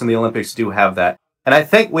of sports in the Olympics do have that. And I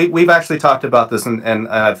think we've actually talked about this and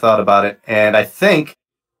I've thought about it. And I think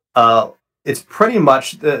it's pretty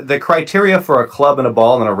much the criteria for a club and a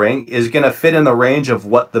ball and a ring is going to fit in the range of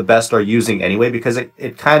what the best are using anyway, because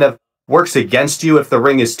it kind of works against you if the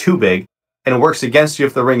ring is too big and works against you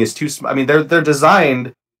if the ring is too small. I mean, they're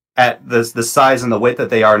designed at the size and the weight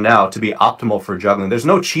that they are now to be optimal for juggling. There's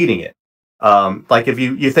no cheating it. Like if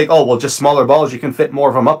you think, oh, well, just smaller balls, you can fit more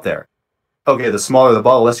of them up there. Okay, the smaller the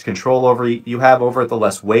ball, the less control you have over it, the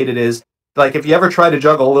less weight it is. Like if you ever try to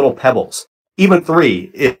juggle little pebbles, even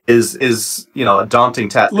 3 is a daunting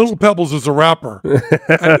task. Little Pebbles is a rapper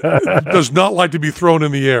and does not like to be thrown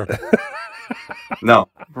in the air. No,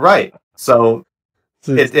 right. So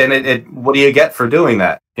what do you get for doing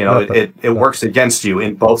that? It works against you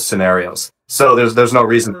in both scenarios. So there's no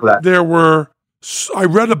reason for that. I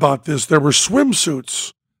read about this. There were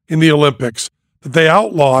swimsuits in the Olympics that they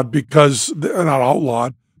outlawed that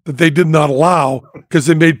they did not allow because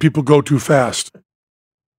they made people go too fast.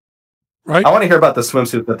 Right? I want to hear about the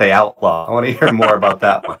swimsuit that they outlaw. I want to hear more about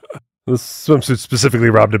that one. The swimsuit specifically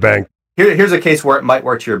robbed a bank. Here's a case where it might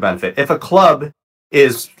work to your benefit. If a club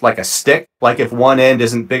is like a stick, like if one end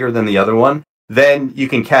isn't bigger than the other one, then you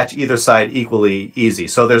can catch either side equally easy.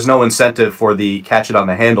 So there's no incentive for the catch it on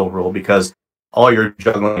the handle rule because all you're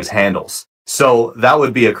juggling is handles. So that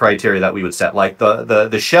would be a criteria that we would set. Like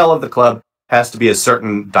the shell of the club has to be a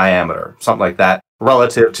certain diameter, something like that,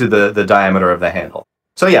 relative to the diameter of the handle.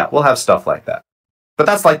 So yeah, we'll have stuff like that. But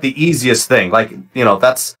that's like the easiest thing. Like,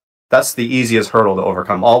 that's the easiest hurdle to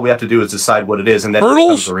overcome. All we have to do is decide what it is, and then it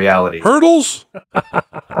becomes a reality. Hurdles?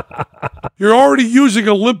 You're already using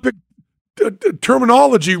Olympic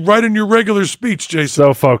terminology right in your regular speech, Jason.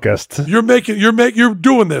 So focused. You're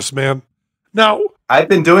doing this, man. Now, I've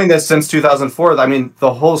been doing this since 2004. I mean,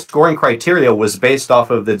 the whole scoring criteria was based off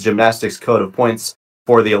of the gymnastics code of points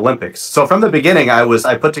for the Olympics. So from the beginning,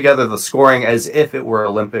 I put together the scoring as if it were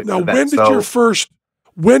Olympic. Now, event.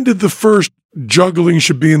 when did the first juggling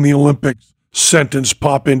should be in the Olympics sentence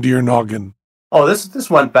pop into your noggin? Oh, this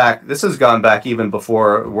went back. This has gone back even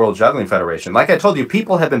before World Juggling Federation. Like I told you,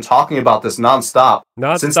 people have been talking about this nonstop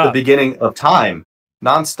since the beginning of time.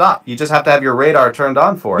 Nonstop. You just have to have your radar turned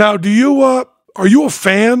on for it. Now, are you a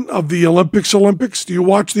fan of the Olympics? Do you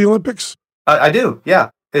watch the Olympics? I do. Yeah,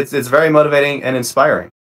 it's very motivating and inspiring.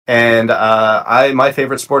 And my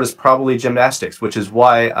favorite sport is probably gymnastics, which is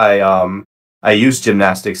why I use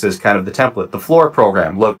gymnastics as kind of the template. The floor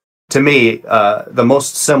program looked to me the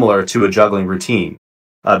most similar to a juggling routine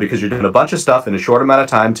because you're doing a bunch of stuff in a short amount of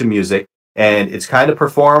time to music, and it's kind of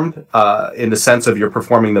performed in the sense of you're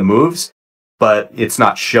performing the moves, but it's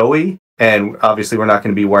not showy. And obviously, we're not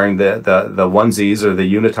going to be wearing the onesies or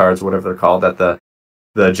the unitards, whatever they're called, that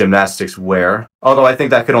the gymnastics wear. Although I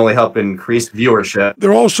think that could only help increase viewership.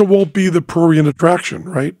 There also won't be the prurient attraction,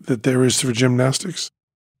 right? That there is for gymnastics.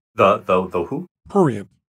 The who? Prurient.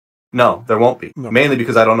 No, there won't be. No. Mainly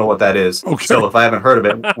because I don't know what that is. Okay. So if I haven't heard of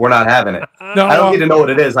it, we're not having it. Now, I don't need to know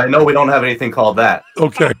what it is. I know we don't have anything called that.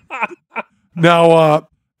 Okay. Now,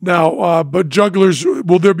 but jugglers,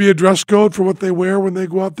 will there be a dress code for what they wear when they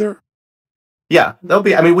go out there? Yeah, there'll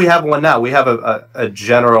be. I mean, we have one now. We have a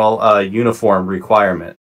general uniform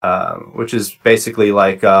requirement, which is basically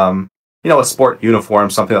like a sport uniform,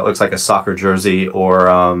 something that looks like a soccer jersey or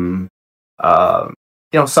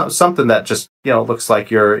something that just, looks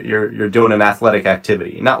like you're doing an athletic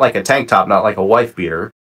activity, not like a tank top, not like a wife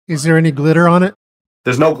beater. Is there any glitter on it?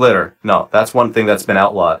 There's no glitter. No, that's one thing that's been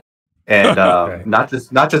outlawed. And Okay. not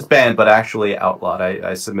just banned, but actually outlawed.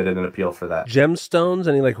 I submitted an appeal for that. Gemstones?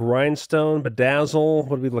 Any like rhinestone, bedazzle?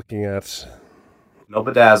 What are we looking at? No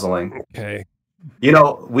bedazzling. Okay.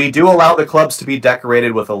 We do allow the clubs to be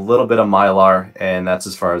decorated with a little bit of mylar, and that's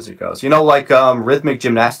as far as it goes. Like rhythmic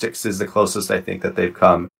gymnastics is the closest I think that they've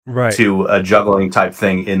come Right. to a juggling type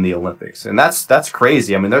thing in the Olympics, and that's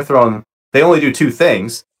crazy. I mean, they only do two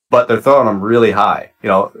things, but they're throwing them really high.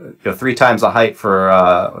 3 times the height for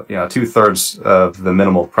 2/3 of the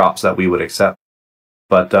minimal props that we would accept.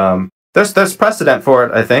 But there's precedent for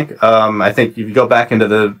it, I think. I think if you go back into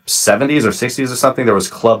the 70s or 60s or something, there was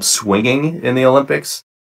club swinging in the Olympics.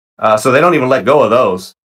 So they don't even let go of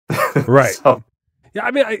those. Right. So, Yeah,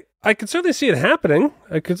 I mean, I could certainly see it happening.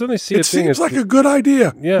 I could certainly see It seems like a good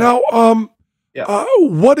idea. Yeah. Now,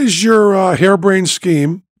 what is your harebrained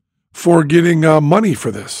scheme for getting money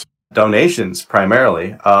for this? donations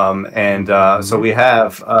primarily. So we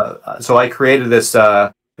have, so I created this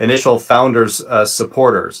initial founders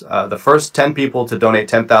supporters. The first 10 people to donate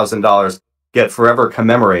 $10,000 get forever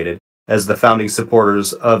commemorated as the founding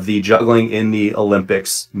supporters of the Juggling in the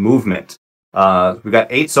Olympics movement. We've got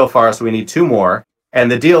 8 so far, so we need 2 more. And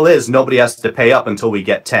the deal is nobody has to pay up until we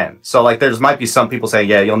get 10. So there might be some people saying,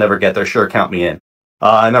 yeah, you'll never get there. Sure, count me in.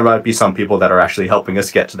 And there might be some people that are actually helping us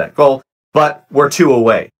get to that goal. But we're 2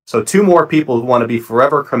 away. So 2 more people who want to be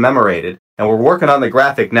forever commemorated. And we're working on the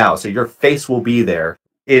graphic now. So your face will be there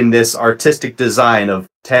in this artistic design of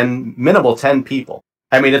minimal 10 people.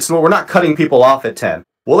 I mean, we're not cutting people off at 10.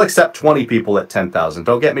 We'll accept 20 people at 10,000.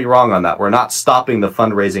 Don't get me wrong on that. We're not stopping the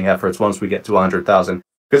fundraising efforts once we get to 100,000.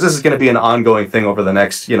 Because this is going to be an ongoing thing over the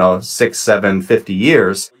next, 6, 7, 50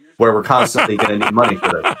 years, where we're constantly going to need money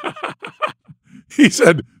for this. He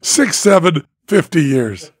said 6, 7, 50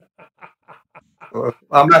 years.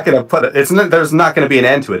 I'm not going to put it. There's not going to be an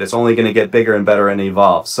end to it. It's only going to get bigger and better and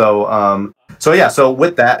evolve. So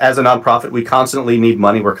with that, as a nonprofit, we constantly need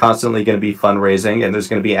money. We're constantly going to be fundraising, and there's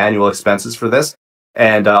going to be annual expenses for this.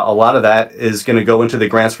 And a lot of that is going to go into the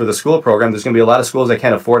grants for the school program. There's going to be a lot of schools that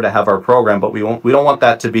can't afford to have our program, but we don't want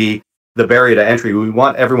that to be the barrier to entry. We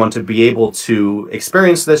want everyone to be able to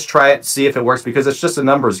experience this, try it, see if it works, because it's just a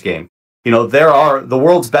numbers game. The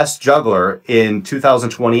world's best juggler in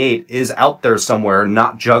 2028 is out there somewhere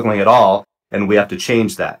not juggling at all, and we have to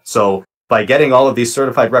change that. So by getting all of these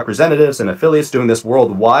certified representatives and affiliates doing this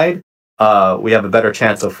worldwide, we have a better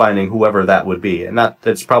chance of finding whoever that would be. And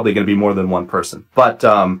that's probably going to be more than one person. But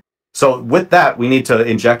so with that, we need to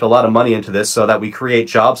inject a lot of money into this so that we create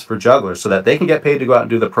jobs for jugglers so that they can get paid to go out and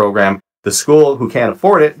do the program. The school who can't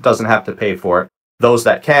afford it doesn't have to pay for it. Those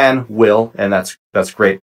that can will, and that's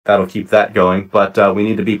great. That'll keep that going. But we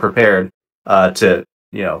need to be prepared to,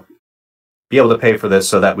 be able to pay for this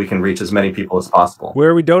so that we can reach as many people as possible. Where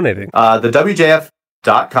are we donating? The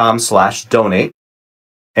WJF.com/donate.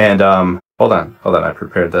 And hold on, I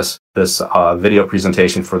prepared this video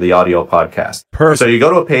presentation for the audio podcast. Perfect. So you go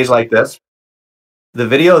to a page like this. The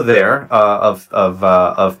video there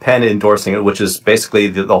of Penn endorsing it, which is basically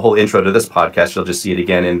the whole intro to this podcast. You'll just see it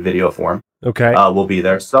again in video form. Okay. Will be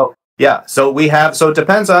there. So yeah, so it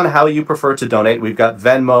depends on how you prefer to donate. We've got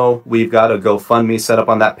Venmo, we've got a GoFundMe set up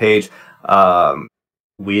on that page.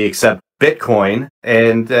 We accept Bitcoin,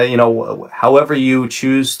 and however you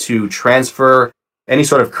choose to transfer any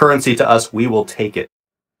sort of currency to us, we will take it.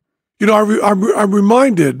 I'm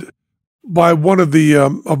reminded by one of the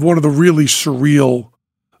really surreal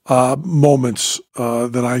moments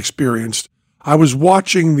that I experienced. I was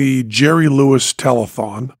watching the Jerry Lewis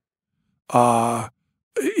telethon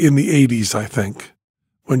in the 80s, I think,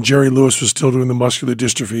 when Jerry Lewis was still doing the muscular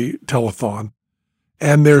dystrophy telethon.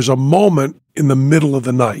 And there's a moment in the middle of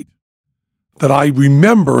the night that I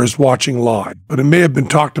remember as watching live, but it may have been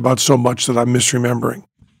talked about so much that I'm misremembering,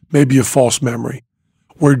 maybe a false memory,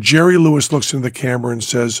 where Jerry Lewis looks into the camera and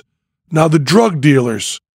says, "Now the drug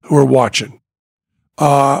dealers who are watching,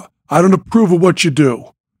 I don't approve of what you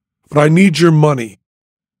do, but I need your money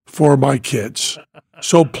for my kids.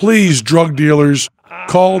 So please, drug dealers,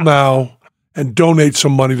 call now and donate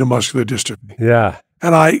some money to muscular dystrophy." Yeah.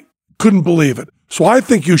 And I couldn't believe it. So I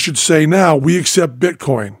think you should say now, we accept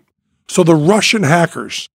Bitcoin. So the Russian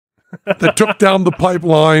hackers that took down the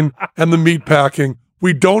pipeline and the meat packing,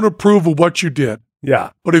 we don't approve of what you did. Yeah.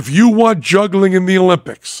 But if you want juggling in the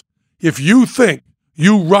Olympics, if you think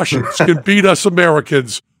you Russians can beat us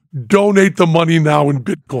Americans, donate the money now in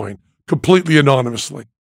Bitcoin, completely anonymously.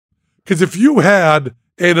 Because if you had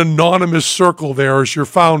an anonymous circle there as your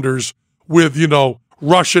founders with,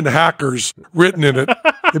 Russian hackers written in it.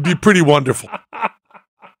 It'd be pretty wonderful.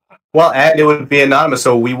 Well, and it would be anonymous,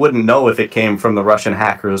 so we wouldn't know if it came from the Russian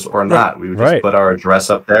hackers or not. We would just put our address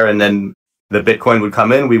up there, and then the Bitcoin would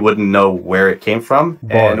come in. We wouldn't know where it came from,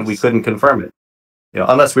 and we couldn't confirm it.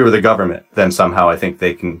 Unless we were the government, then somehow I think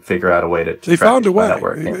they can figure out a way to. They found a way.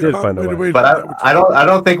 They did find a way. But I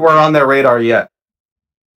don't think we're on their radar yet.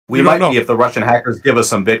 We might be if the Russian hackers give us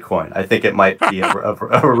some Bitcoin. I think it might be a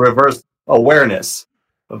reverse awareness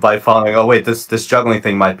by following. Oh wait, this juggling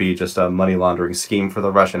thing might be just a money laundering scheme for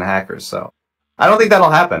the Russian hackers. So I don't think that'll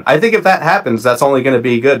happen. I think if that happens, that's only going to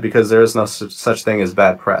be good because there is no such thing as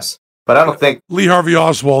bad press. But I don't think Lee Harvey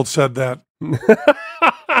Oswald said that.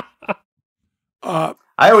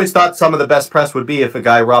 I always thought some of the best press would be if a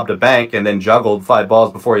guy robbed a bank and then juggled 5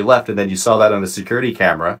 balls before he left, and then you saw that on the security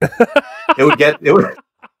camera. it would,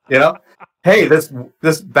 hey,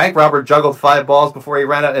 this bank robber juggled 5 balls before he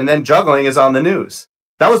ran out, and then juggling is on the news.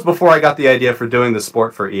 That was before I got the idea for doing the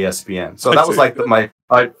sport for ESPN. So that was like my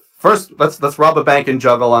first. Let's rob a bank and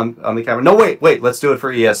juggle on the camera. No, wait, let's do it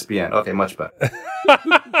for ESPN. Okay, much better.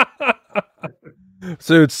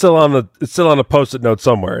 So it's still on a Post-it note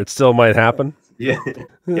somewhere. It still might happen. Yeah.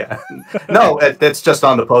 No, it's just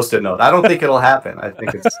on the Post-it note. I don't think it'll happen. I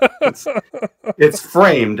think it's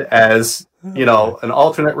framed as an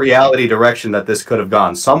alternate reality direction that this could have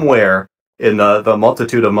gone somewhere in the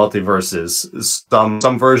multitude of multiverses.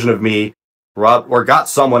 Some version of me robbed or got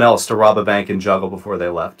someone else to rob a bank and juggle before they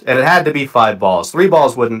left, and it had to be 5 balls. 3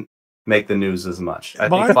 balls wouldn't make the news as much. I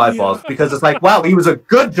think 5 balls, because it's like, wow, he was a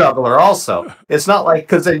good juggler also. It's not like,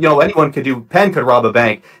 because anyone could do, Penn could rob a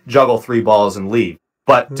bank, juggle 3 balls and leave.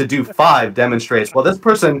 But to do 5 demonstrates, well, this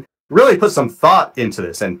person really put some thought into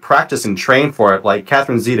this and practice and train for it, like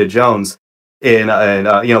Catherine Zeta-Jones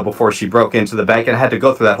before she broke into the bank and had to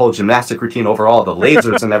go through that whole gymnastic routine over all the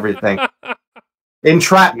lasers and everything.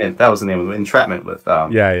 Entrapment, that was the name of it. Entrapment with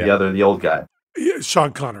the old guy. Yeah,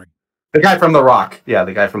 Sean Connery. The guy from The Rock. Yeah,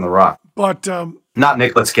 the guy from The Rock. But not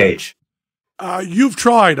Nicolas Cage. You've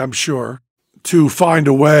tried, I'm sure, to find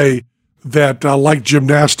a way that, like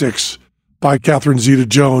gymnastics by Catherine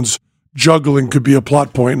Zeta-Jones, juggling could be a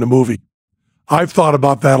plot point in a movie. I've thought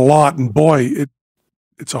about that a lot, and boy,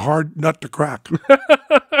 it's a hard nut to crack.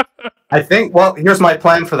 I think, here's my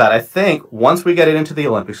plan for that. I think once we get it into the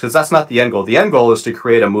Olympics, because that's not the end goal. The end goal is to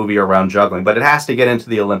create a movie around juggling, but it has to get into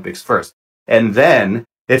the Olympics first. And then,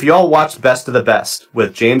 if you all watched Best of the Best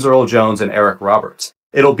with James Earl Jones and Eric Roberts,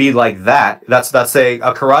 it'll be like that. That's a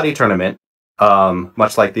karate tournament,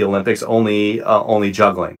 much like the Olympics, only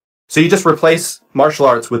juggling. So you just replace martial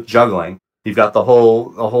arts with juggling. You've got the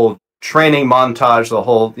whole training montage, the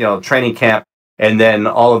whole training camp, and then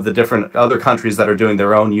all of the different other countries that are doing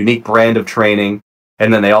their own unique brand of training,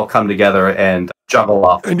 and then they all come together and juggle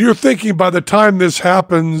off. And you're thinking by the time this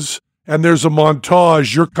happens and there's a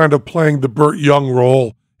montage, you're kind of playing the Burt Young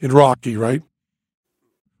role in Rocky, right?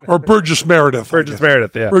 Or Burgess Meredith. Burgess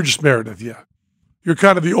Meredith, yeah. You're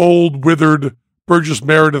kind of the old, withered Burgess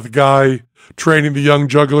Meredith guy training the young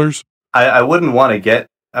jugglers. I wouldn't want to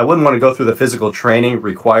go through the physical training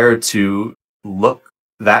required to look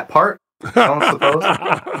that part, I don't suppose.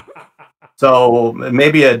 So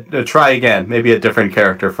maybe try again, maybe a different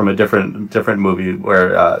character from a different movie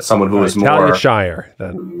where someone who was Talia more Shire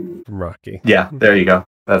than from Rocky. Yeah, there you go.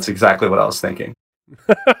 That's exactly what I was thinking.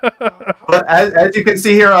 But as you can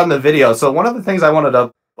see here on the video, so one of the things I wanted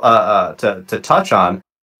to touch on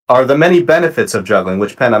are the many benefits of juggling,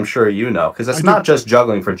 which, Penn, I'm sure you know, because it's not just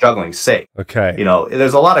juggling for juggling's sake. Okay.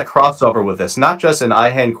 There's a lot of crossover with this, not just in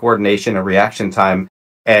eye-hand coordination and reaction time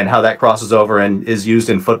and how that crosses over and is used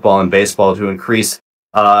in football and baseball to increase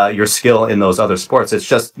your skill in those other sports. It's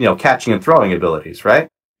just, catching and throwing abilities, right?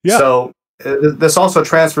 Yeah. So this also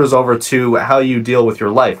transfers over to how you deal with your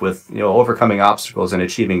life, with overcoming obstacles and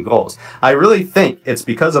achieving goals. I really think it's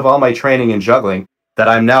because of all my training in juggling that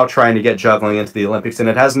I'm now trying to get juggling into the Olympics, and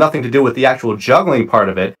it has nothing to do with the actual juggling part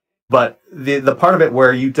of it, but the part of it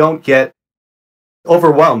where you don't get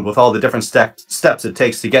overwhelmed with all the different steps it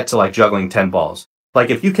takes to get to like juggling 10 balls. Like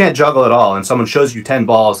if you can't juggle at all and someone shows you 10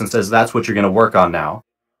 balls and says that's what you're going to work on now,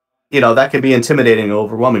 that can be intimidating and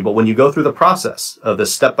overwhelming. But when you go through the process of the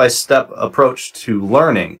step-by-step approach to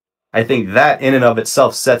learning, I think that in and of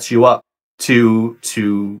itself sets you up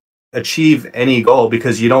to achieve any goal,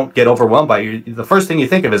 because you don't get overwhelmed by the first thing you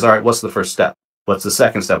think of is, all right, what's the first step? What's the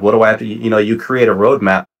second step? What do I have to, you create a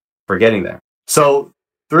roadmap for getting there. So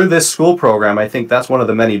through this school program, I think that's one of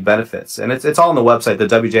the many benefits. And it's all on the website, the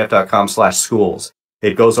wjf.com/schools.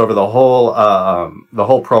 It goes over the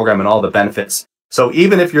whole program and all the benefits. So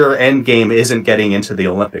even if your end game isn't getting into the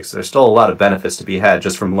Olympics, there's still a lot of benefits to be had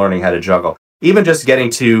just from learning how to juggle. even just getting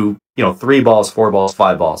to, 3 balls, 4 balls,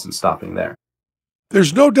 5 balls and stopping there.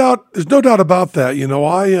 There's no doubt about that.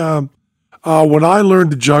 When I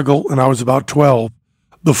learned to juggle and I was about 12,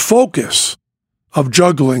 the focus of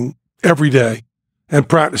juggling every day and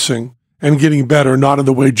practicing and getting better, not in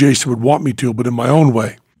the way Jason would want me to, but in my own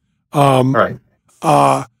way. Right.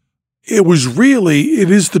 It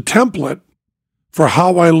is the template for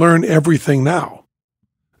how I learn everything now.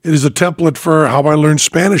 It is a template for how I learned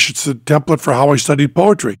Spanish. It's the template for how I studied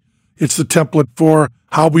poetry. It's the template for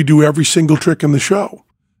how we do every single trick in the show,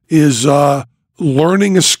 is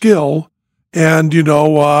learning a skill. And,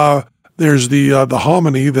 there's the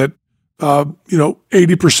hominy that,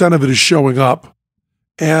 80% of it is showing up.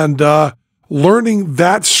 And learning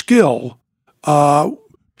that skill,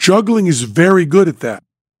 juggling is very good at that.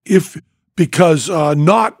 Because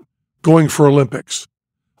not going for Olympics,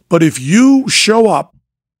 but if you show up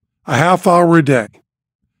a half hour a day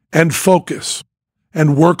and focus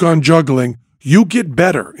and work on juggling, you get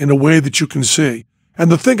better in a way that you can see.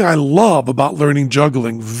 And the thing I love about learning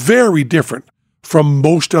juggling, very different from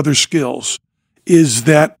most other skills, is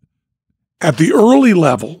that at the early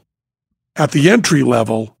level, at the entry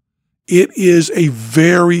level, it is a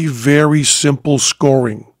very, very simple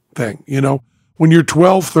scoring thing. When you're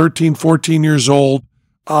 12, 13, 14 years old,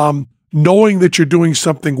 knowing that you're doing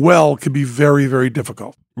something well can be very, very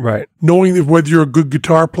difficult. Right. Knowing that whether you're a good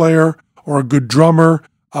guitar player or a good drummer,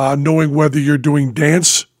 knowing whether you're doing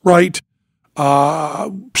dance right,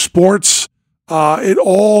 sports, it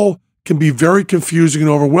all can be very confusing and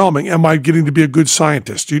overwhelming. Am I getting to be a good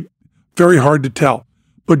scientist? Very hard to tell.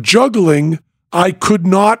 But juggling, I could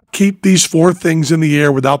not keep these 4 things in the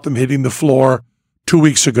air without them hitting the floor 2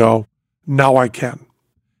 weeks ago. Now I can.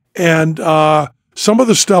 And some of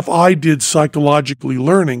the stuff I did psychologically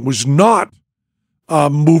learning was not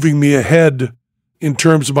moving me ahead in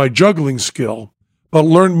terms of my juggling skill, but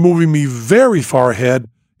moving me very far ahead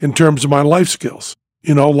in terms of my life skills.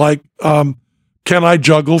 Can I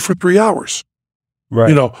juggle for 3 hours?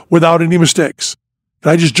 Right. Without any mistakes?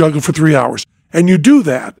 Can I just juggle for 3 hours? And you do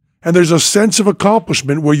that, and there's a sense of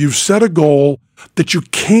accomplishment where you've set a goal that you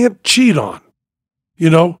can't cheat on,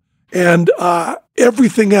 and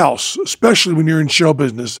everything else, especially when you're in show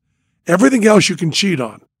business, everything else you can cheat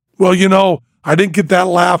on. Well, I didn't get that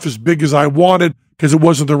laugh as big as I wanted because it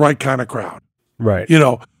wasn't the right kind of crowd. Right.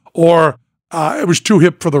 Or it was too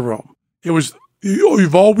hip for the room. It was,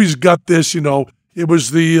 you've always got this, it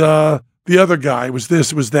was the other guy, it was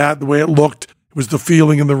this, it was that, the way it looked, it was the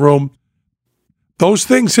feeling in the room. Those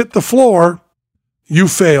things hit the floor, you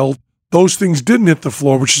failed. Those things didn't hit the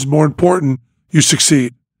floor, which is more important, you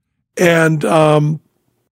succeed. And in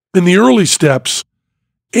the early steps,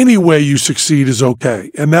 any way you succeed is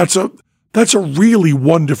okay. And that's a really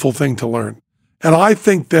wonderful thing to learn. And I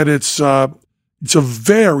think that it's a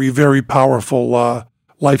very, very powerful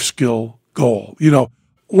life skill goal.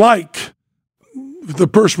 Like the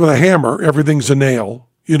person with a hammer, everything's a nail.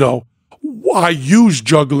 I use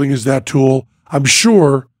juggling as that tool. I'm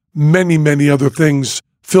sure many, many other things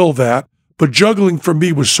fill that, but juggling for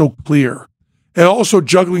me was so clear. And also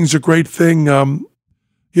juggling's a great thing.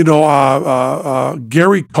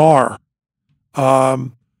 Gary Carr,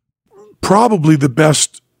 probably the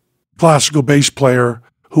best classical bass player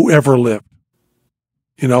who ever lived.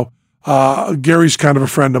 Gary's kind of a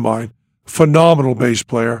friend of mine, phenomenal bass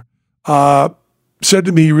player, said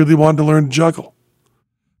to me he really wanted to learn to juggle.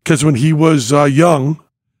 Because when he was young,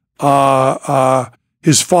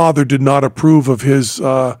 his father did not approve of his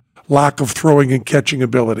lack of throwing and catching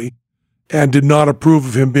ability and did not approve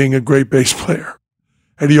of him being a great bass player.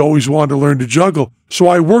 And he always wanted to learn to juggle. So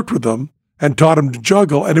I worked with him and taught him to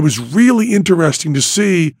juggle. And it was really interesting to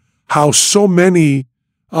see how so many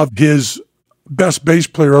of his best bass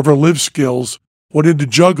player ever lived skills went into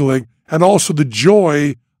juggling, and also the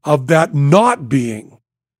joy of that not being.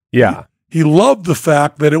 Yeah. He loved the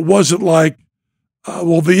fact that it wasn't like,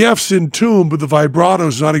 the F's in tune, but the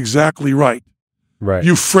vibrato's not exactly right. Right.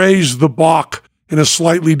 You phrase the Bach in a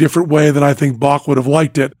slightly different way than I think Bach would have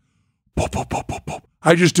liked it. Pop, pop, pop, pop, pop.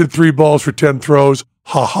 I just did 3 balls for 10 throws.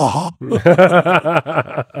 Ha, ha,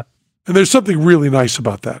 ha. And there's something really nice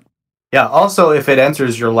about that. Yeah. Also, if it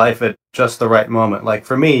enters your life at just the right moment, like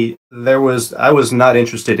for me, I was not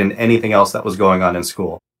interested in anything else that was going on in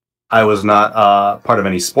school. I was not part of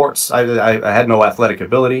any sports. I had no athletic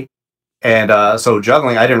ability. And so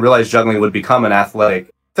juggling, I didn't realize juggling would become an athletic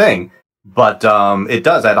thing, but it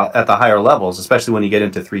does at the higher levels, especially when you get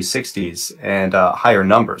into 360s and higher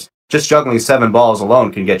numbers. Just juggling 7 balls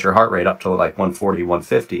alone can get your heart rate up to like 140,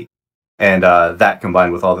 150. And that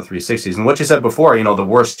combined with all the 360s. And what you said before, the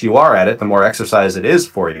worse you are at it, the more exercise it is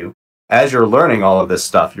for you. as you're learning all of this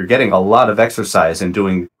stuff, you're getting a lot of exercise and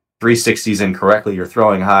doing 360s incorrectly. You're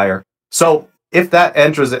throwing higher. So if that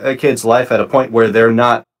enters a kid's life at a point where they're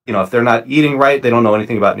not, if they're not eating right, they don't know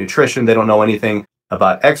anything about nutrition, they don't know anything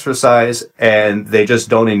about exercise, and they just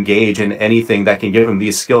don't engage in anything that can give them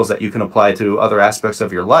these skills that you can apply to other aspects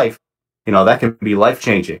of your life, that can be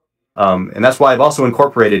life-changing. And that's why I've also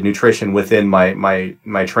incorporated nutrition within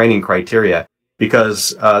my training criteria,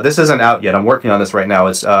 because this isn't out yet. I'm working on this right now.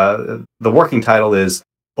 It's the working title is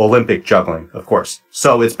Olympic Juggling, of course.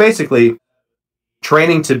 So it's basically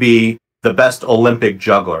training to be the best Olympic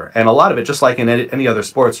juggler. And a lot of it, just like in any other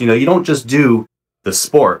sports, you don't just do the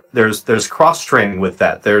sport. There's cross training with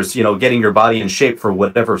that. There's, getting your body in shape for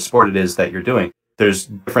whatever sport it is that you're doing. There's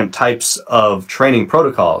different types of training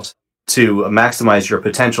protocols to maximize your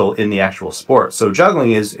potential in the actual sport. So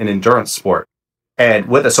juggling is an endurance sport. And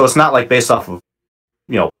so it's not like based off of,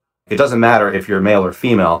 it doesn't matter if you're male or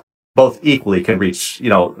female, both equally can reach,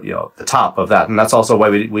 the top of that. And that's also why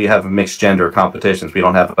we have mixed gender competitions. We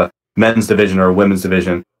don't have a men's division or a women's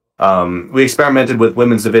division. We experimented with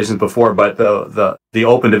women's divisions before, but the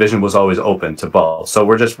open division was always open to both. So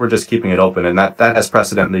we're just keeping it open, and that has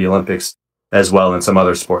precedent in the Olympics as well, and some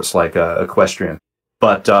other sports like equestrian.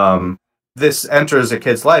 But this enters a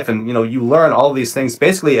kid's life, and you learn all these things.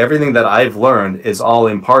 Basically, everything that I've learned is all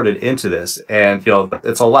imparted into this, and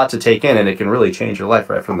it's a lot to take in, and it can really change your life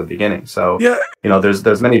right from the beginning. So yeah,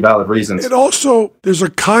 there's many valid reasons. It also there's a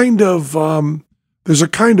kind of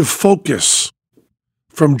focus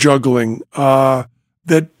from juggling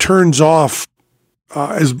that turns off,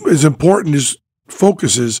 as important as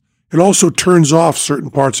focus is, it also turns off certain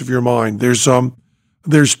parts of your mind. There's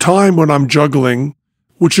time when I'm juggling,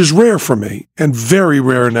 which is rare for me and very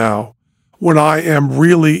rare now, when I am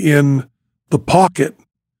really in the pocket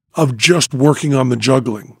of just working on the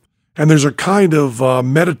juggling. And there's a kind of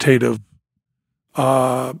meditative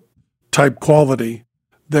type quality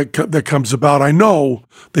that comes about. I know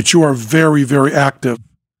that you are very, very active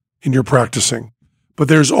in your practicing, but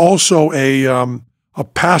there's also a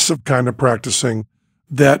passive kind of practicing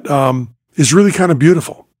that is really kind of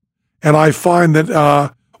beautiful. And I find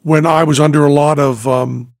that when I was under a lot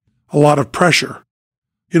of pressure,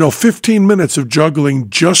 15 minutes of juggling,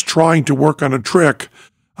 just trying to work on a trick,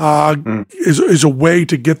 is a way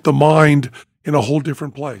to get the mind in a whole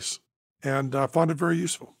different place. And I found it very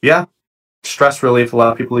useful. Yeah. Stress relief, a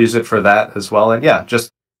lot of people use it for that as well. And yeah,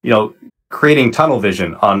 just, creating tunnel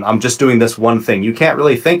vision on, I'm just doing this one thing. You can't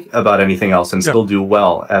really think about anything else and still do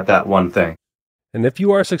well at that one thing. And if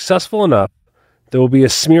you are successful enough, there will be a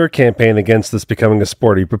smear campaign against this becoming a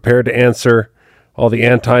sport. Are you prepared to answer all the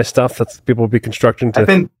anti-stuff that people will be constructing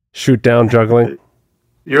to shoot down juggling?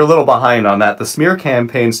 You're a little behind on that. The smear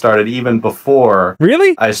campaign started even before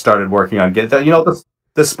I started working on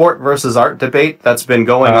the sport versus art debate that's been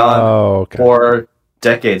going on for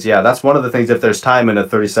decades. Yeah, that's one of the things. If there's time in a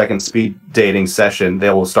 30-second speed dating session, they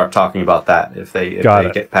will start talking about that if they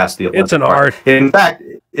get past the Olympic It's an part. art. In fact,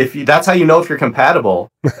 that's how you know if you're compatible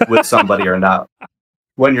with somebody or not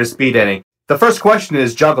when you're speed dating. The first question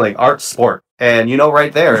is juggling, art, sport, and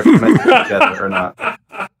right there if you're meant to be together or not.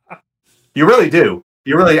 You really do.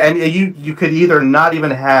 You really, and you could either not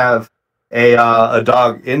even have a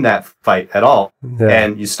dog in that fight at all,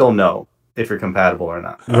 and you still know if you're compatible or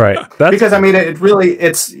not. Right. Because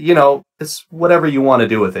it's whatever you want to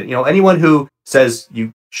do with it. Anyone who says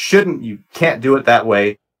you can't do it that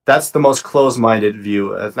way, that's the most closed-minded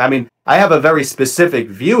view. I have a very specific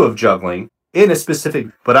view of juggling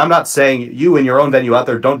but I'm not saying you in your own venue out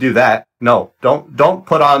there, don't do that. No, don't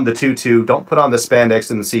put on the tutu, don't put on the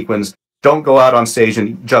spandex and the sequins, don't go out on stage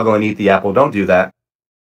and juggle and eat the apple. Don't do that.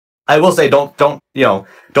 I will say, don't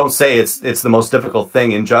say it's the most difficult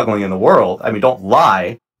thing in juggling in the world. Don't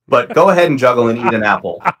lie, but go ahead and juggle and eat an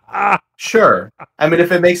apple. Sure.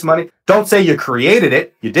 If it makes money, don't say you created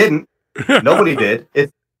it. You didn't. Nobody did.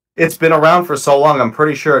 It's been around for so long. I'm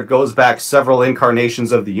pretty sure it goes back several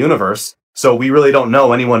incarnations of the universe. So we really don't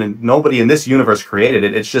know nobody in this universe created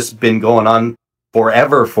it. It's just been going on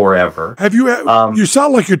forever. Have you, you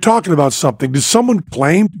sound like you're talking about something. Did someone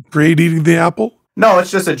claim to create eating the apple? No,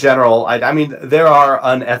 it's just a general. There are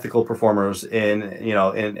unethical performers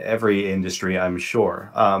in every industry. I'm sure.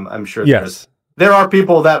 I'm sure. Yes. There are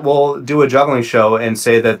people that will do a juggling show and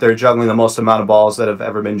say that they're juggling the most amount of balls that have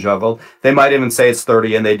ever been juggled. They might even say it's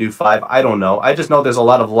 30 and they do 5. I don't know. I just know there's a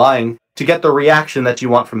lot of lying to get the reaction that you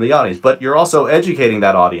want from the audience. But you're also educating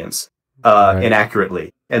that audience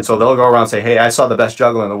inaccurately. And so they'll go around and say, hey, I saw the best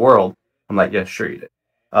juggler in the world. I'm like, yeah, sure you did.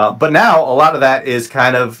 But now a lot of that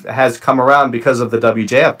has come around because of the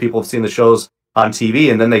WJF. People have seen the shows on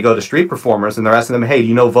TV, and then they go to street performers and they're asking them, hey, do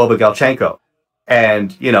you know Vova Galchenko?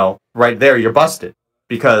 And, right there, you're busted.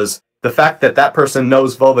 Because the fact that that person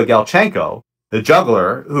knows Vova Galchenko, the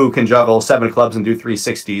juggler who can juggle 7 clubs and do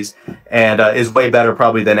 360s, and is way better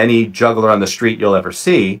probably than any juggler on the street you'll ever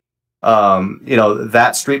see,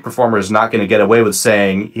 that street performer is not going to get away with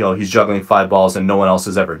saying, he's juggling 5 balls and no one else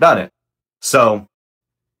has ever done it. So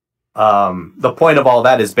the point of all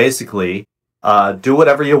that is basically do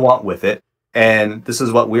whatever you want with it. And this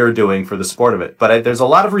is what we're doing for the sport of it. But there's a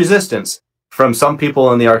lot of resistance from some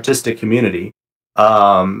people in the artistic community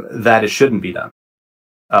that it shouldn't be done.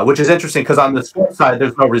 Which is interesting because on the sports side,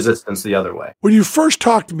 there's no resistance the other way. When you first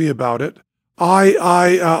talked to me about it,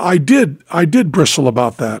 I did bristle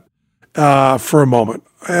about that for a moment,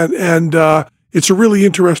 and it's a really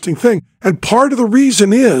interesting thing. And part of the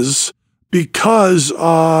reason is because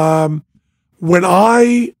when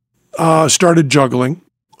I started juggling,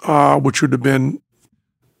 which would have been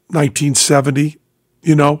 1970,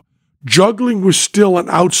 juggling was still an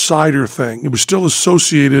outsider thing. It was still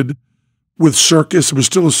associated with circus. It was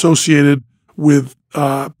still associated with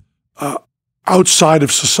outside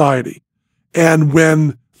of society. And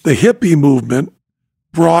when the hippie movement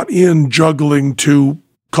brought in juggling to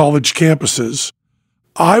college campuses,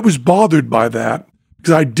 I was bothered by that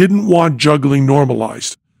because I didn't want juggling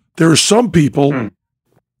normalized. There are some people,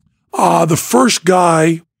 the first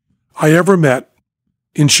guy I ever met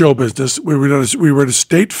in show business, we were at a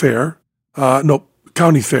state fair,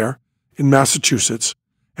 county fair in Massachusetts,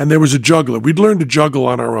 and there was a juggler. We'd learned to juggle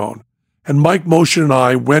on our own. And Mike Motion and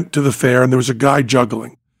I went to the fair, and there was a guy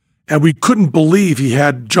juggling. And we couldn't believe he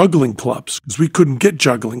had juggling clubs because we couldn't get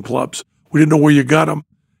juggling clubs. We didn't know where you got them.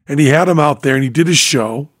 And he had them out there, and he did his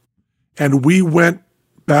show. And we went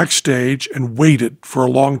backstage and waited for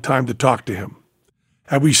a long time to talk to him.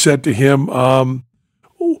 And we said to him,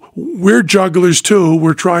 we're jugglers too.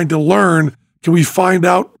 We're trying to learn. Can we find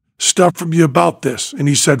out stuff from you about this? And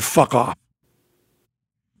he said, fuck off.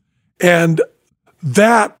 And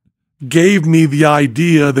that gave me the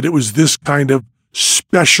idea that it was this kind of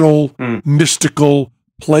special, mystical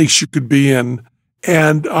place you could be in.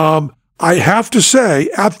 And I have to say,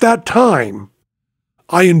 at that time,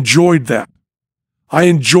 I enjoyed that. I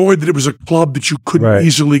enjoyed that it was a club that you couldn't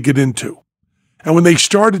easily get into. And when they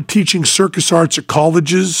started teaching circus arts at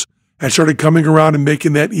colleges and started coming around and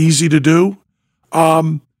making that easy to do,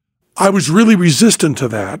 I was really resistant to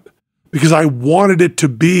that because I wanted it to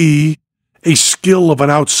be a skill of an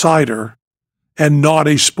outsider and not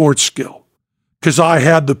a sports skill. Because I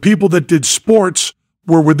had the people that did sports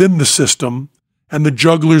were within the system and the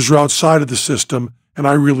jugglers were outside of the system, and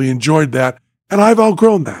I really enjoyed that. And I've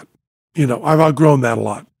outgrown that. I've outgrown that a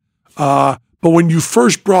lot. But when you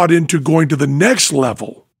first brought into going to the next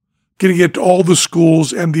level, getting it to all the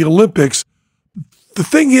schools and the Olympics, the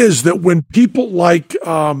thing is that when people like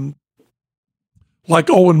Owen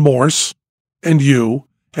Morse and you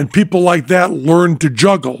and people like that learned to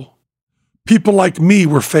juggle, people like me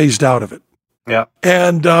were phased out of it. Yeah.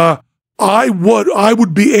 And I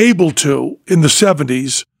would be able to, in the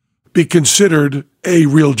 70s, be considered a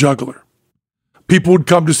real juggler. People would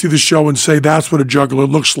come to see the show and say, that's what a juggler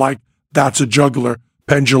looks like. That's a juggler.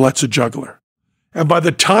 Penn Jillette's a juggler. And by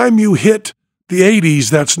the time you hit the 80s,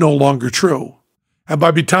 that's no longer true. And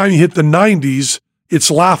by the time you hit the 90s,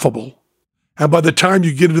 it's laughable. And by the time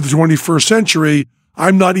you get into the 21st century,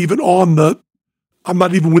 I'm not even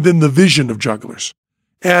within the vision of jugglers.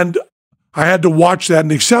 And I had to watch that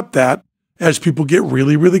and accept that as people get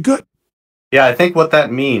really, really good. Yeah, I think what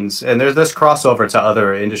that means, and there's this crossover to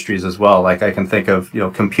other industries as well. Like I can think of,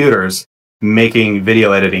 computers making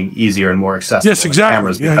video editing easier and more accessible. Yes, exactly.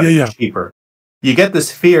 Cameras becoming cheaper. You get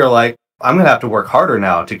this fear like, I'm going to have to work harder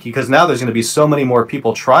now because now there's going to be so many more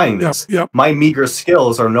people trying this. Yep. My meager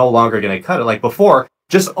skills are no longer going to cut it. Like before,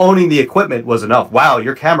 just owning the equipment was enough. Wow,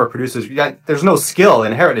 your camera produces, there's no skill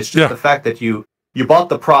inherent. It's just the fact that you bought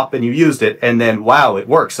the prop and you used it, and then, wow, it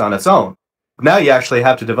works on its own. Now you actually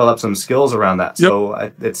have to develop some skills around that. Yep. So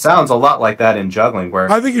it sounds a lot like that in juggling.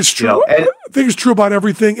 Where I think it's true. I think it's true about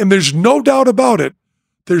everything, and there's no doubt about it.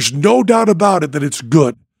 There's no doubt about it that it's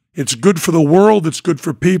good. It's good for the world. It's good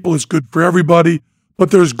for people. It's good for everybody.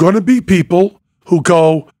 But there's going to be people who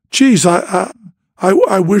go, geez, I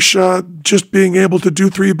wish just being able to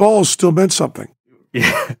do 3 balls still meant something.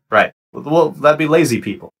 Yeah, right. Well, that'd be lazy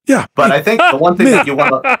people. Yeah. But I think the one thing that you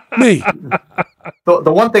want to...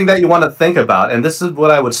 The one thing that you want to think about, and this is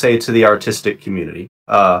what I would say to the artistic community,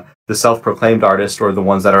 the self-proclaimed artist or the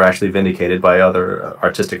ones that are actually vindicated by other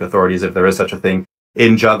artistic authorities, if there is such a thing,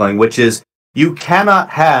 in juggling, which is you cannot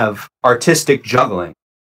have artistic juggling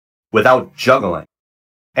without juggling.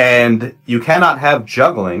 And you cannot have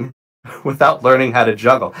juggling without learning how to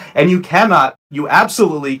juggle. And you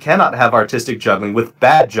absolutely cannot have artistic juggling with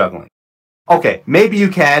bad juggling. Okay, maybe you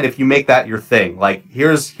can if you make that your thing. Like,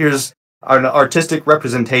 here's an artistic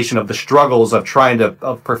representation of the struggles of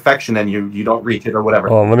of perfection, and you don't reach it or whatever.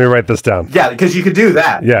 Oh, let me write this down. Yeah, because you could do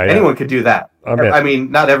that. Yeah. Anyone could do that. I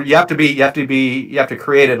mean, not every. You have to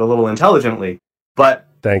create it a little intelligently, but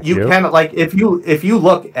you can, like, if you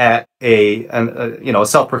look at a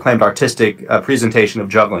self-proclaimed artistic presentation of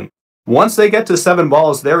juggling. Once they get to 7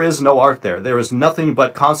 balls, there is no art there. There is nothing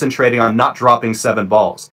but concentrating on not dropping 7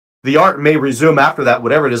 balls. The art may resume after that,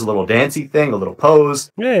 whatever it is, a little dancey thing, a little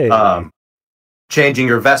pose, changing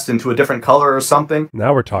your vest into a different color or something.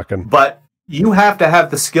 Now we're talking. But you have to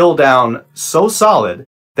have the skill down so solid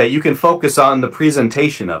that you can focus on the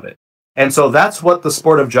presentation of it. And so that's what the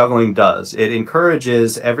sport of juggling does. It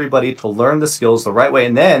encourages everybody to learn the skills the right way.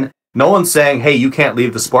 And then no one's saying, hey, you can't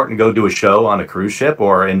leave the sport and go do a show on a cruise ship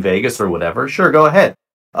or in Vegas or whatever. Sure, go ahead.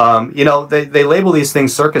 They label these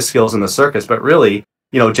things circus skills in the circus, but really,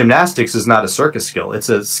 gymnastics is not a circus skill. It's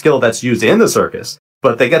a skill that's used in the circus,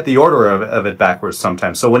 but they get the order of it backwards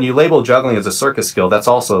sometimes. So when you label juggling as a circus skill, that's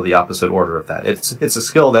also the opposite order of that. It's a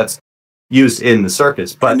skill that's used in the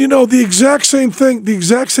circus. But the exact same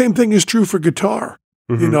thing is true for guitar.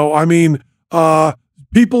 Mm-hmm.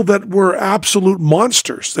 People that were absolute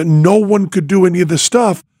monsters, that no one could do any of this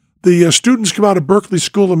stuff. The students come out of Berklee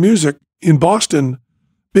School of Music in Boston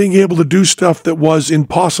being able to do stuff that was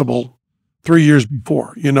impossible 3 years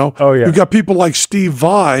before, Oh, yeah. You've got people like Steve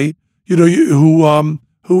Vai, who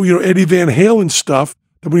Eddie Van Halen stuff,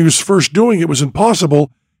 that when he was first doing it was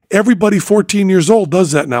impossible. Everybody 14 years old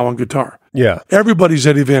does that now on guitar. Yeah. Everybody's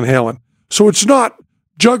Eddie Van Halen. So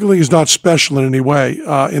juggling is not special in any way,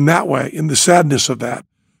 in that way, in the sadness of that.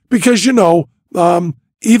 Because,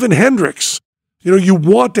 even Hendrix, you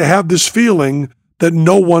want to have this feeling that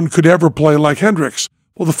no one could ever play like Hendrix.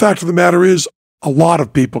 Well, the fact of the matter is, a lot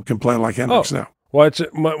of people can play like Hendrix now. Well,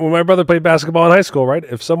 when my brother played basketball in high school, right?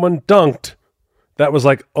 If someone dunked, that was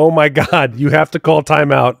like, oh my God, you have to call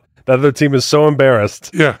timeout. The other team is so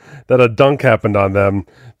embarrassed that a dunk happened on them.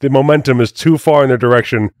 The momentum is too far in their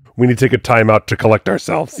direction. We need to take a timeout to collect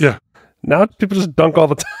ourselves. Yeah. Now people just dunk all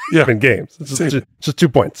the time in games. It's just 2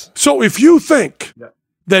 points. So if you think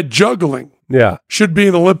that juggling should be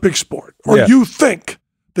an Olympic sport, or you think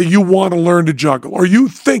that you want to learn to juggle, or you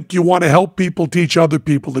think you want to help people teach other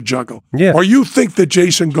people to juggle, or you think that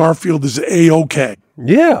Jason Garfield is A-OK,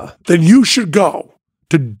 then you should go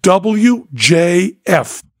to WJF.com.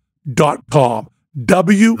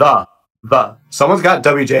 Someone's got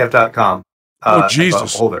WJF.com. Oh,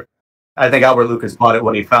 Jesus. Holder. I think Albert Lucas bought it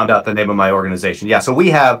when he found out the name of my organization. Yeah, so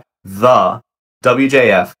we have the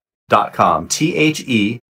WJF.com.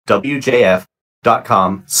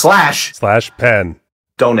 THEWJF.com / pen.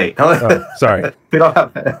 Donate. Oh, sorry. We don't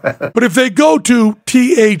have But if they go to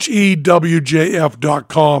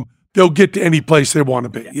THEWJF.com, they'll get to any place they want to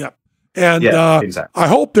be. Yeah. And exactly. I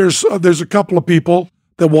hope there's a couple of people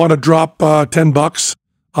that want to drop $10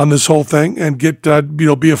 on this whole thing and get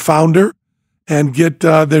be a founder and get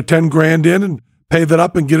their $10,000 in and pay that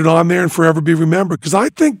up and get it on there and forever be remembered. Because I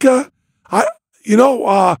think I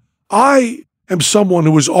am someone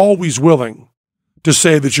who is always willing to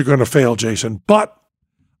say that you're going to fail, Jason, but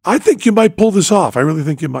I think you might pull this off. I really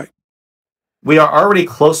think you might. We are already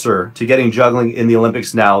closer to getting juggling in the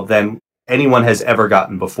Olympics now than anyone has ever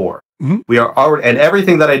gotten before. Mm-hmm. We are already, and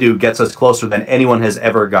everything that I do gets us closer than anyone has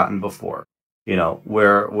ever gotten before.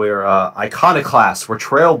 We're iconoclasts, we're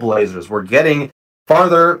trailblazers, we're getting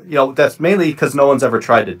farther. That's mainly because no one's ever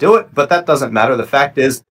tried to do it, but that doesn't matter. The fact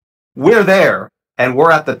is, we're there, and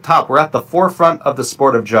we're at the top. We're at the forefront of the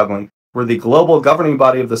sport of juggling. We're the global governing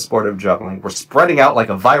body of the sport of juggling. We're spreading out like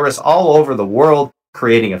a virus all over the world,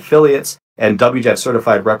 creating affiliates and WJF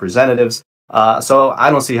certified representatives. So I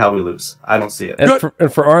don't see how we lose. I don't see it. And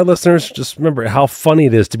for our listeners, just remember how funny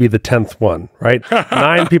it is to be the 10th one, right?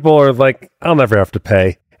 9 people are like, I'll never have to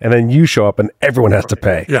pay. And then you show up and everyone has to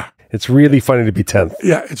pay. Yeah. It's really funny to be 10th.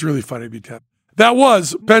 Yeah, it's really funny to be 10th. That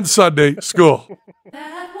was Penn Sunday School.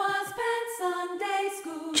 That was Penn Sunday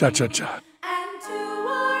School. Cha-cha-cha. And to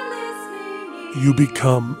our listening ears, You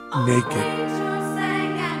become naked. angels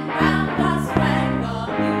sang and round us rang the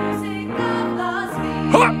music of the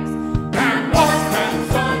spheres. Ha! That was Penn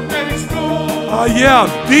Sunday School. Yeah,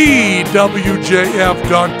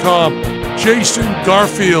 thewjf.com. Jason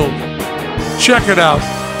Garfield. Check it out.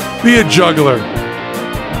 Be a juggler.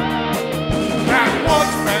 That was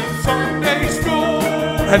Penn Sunday School.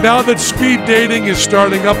 And now that speed dating is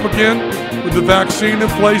starting up again with the vaccine in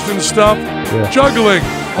place and stuff, juggling,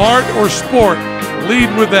 art or sport,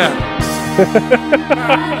 Lead with that.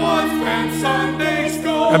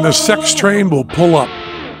 And the sex train will pull up.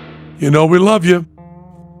 You know we love you.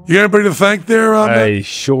 You got anybody to thank there? I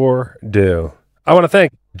sure do. I want to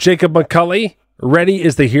thank Jacob McCulley. Ready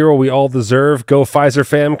is the hero we all deserve. Go Pfizer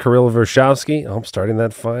fam. Kirill Vershowski. Oh, I'm starting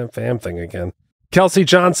that fam thing again. Kelsey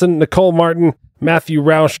Johnson, Nicole Martin, Matthew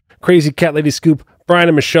Roush, Crazy Cat Lady Scoop, Brian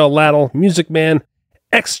and Michelle Laddle, Music Man,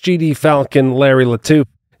 XGD Falcon, Larry Latouf,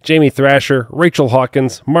 Jamie Thrasher, Rachel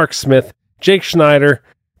Hawkins, Mark Smith, Jake Schneider,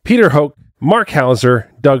 Peter Hoke, Mark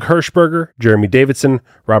Hauser, Doug Hirschberger, Jeremy Davidson,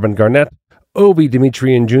 Robin Garnett, Obi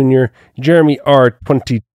Dimitrian Jr., Jeremy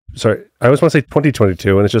R20. Sorry, I always want to say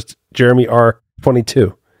 2022, and it's just Jeremy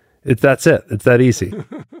R22. That's it. It's that easy.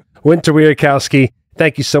 Winter Wierkowski,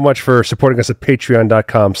 thank you so much for supporting us at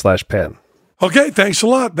patreon.com/pen. Okay, thanks a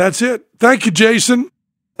lot. That's it. Thank you, Jason.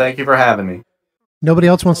 Thank you for having me. Nobody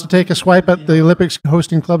else wants to take a swipe at the Olympics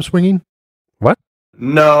hosting club swinging? What?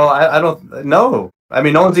 No, I don't. No, I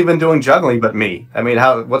mean, no one's even doing juggling but me. I mean,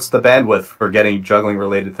 what's the bandwidth for getting juggling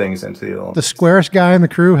related things into the Olympics? The squarest guy in the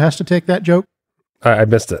crew has to take that joke? I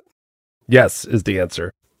missed it. Yes is the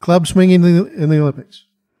answer. Club swinging in the Olympics.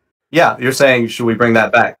 Yeah, you're saying, should we bring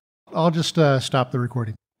that back? I'll just stop the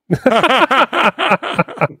recording.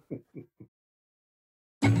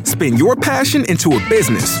 Spin your passion into a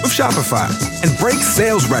business with Shopify and break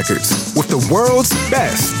sales records with the world's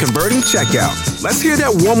best converting checkout. Let's hear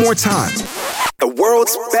that one more time. The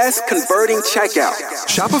world's best converting checkout.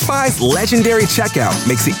 Shopify's legendary checkout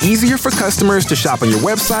makes it easier for customers to shop on your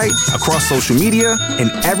website, across social media,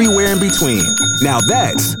 and everywhere in between. Now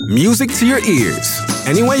that's music to your ears.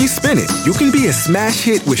 Any way you spin it, you can be a smash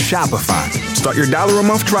hit with Shopify. Start your $1 a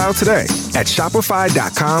month trial today at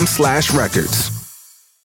shopify.com/records.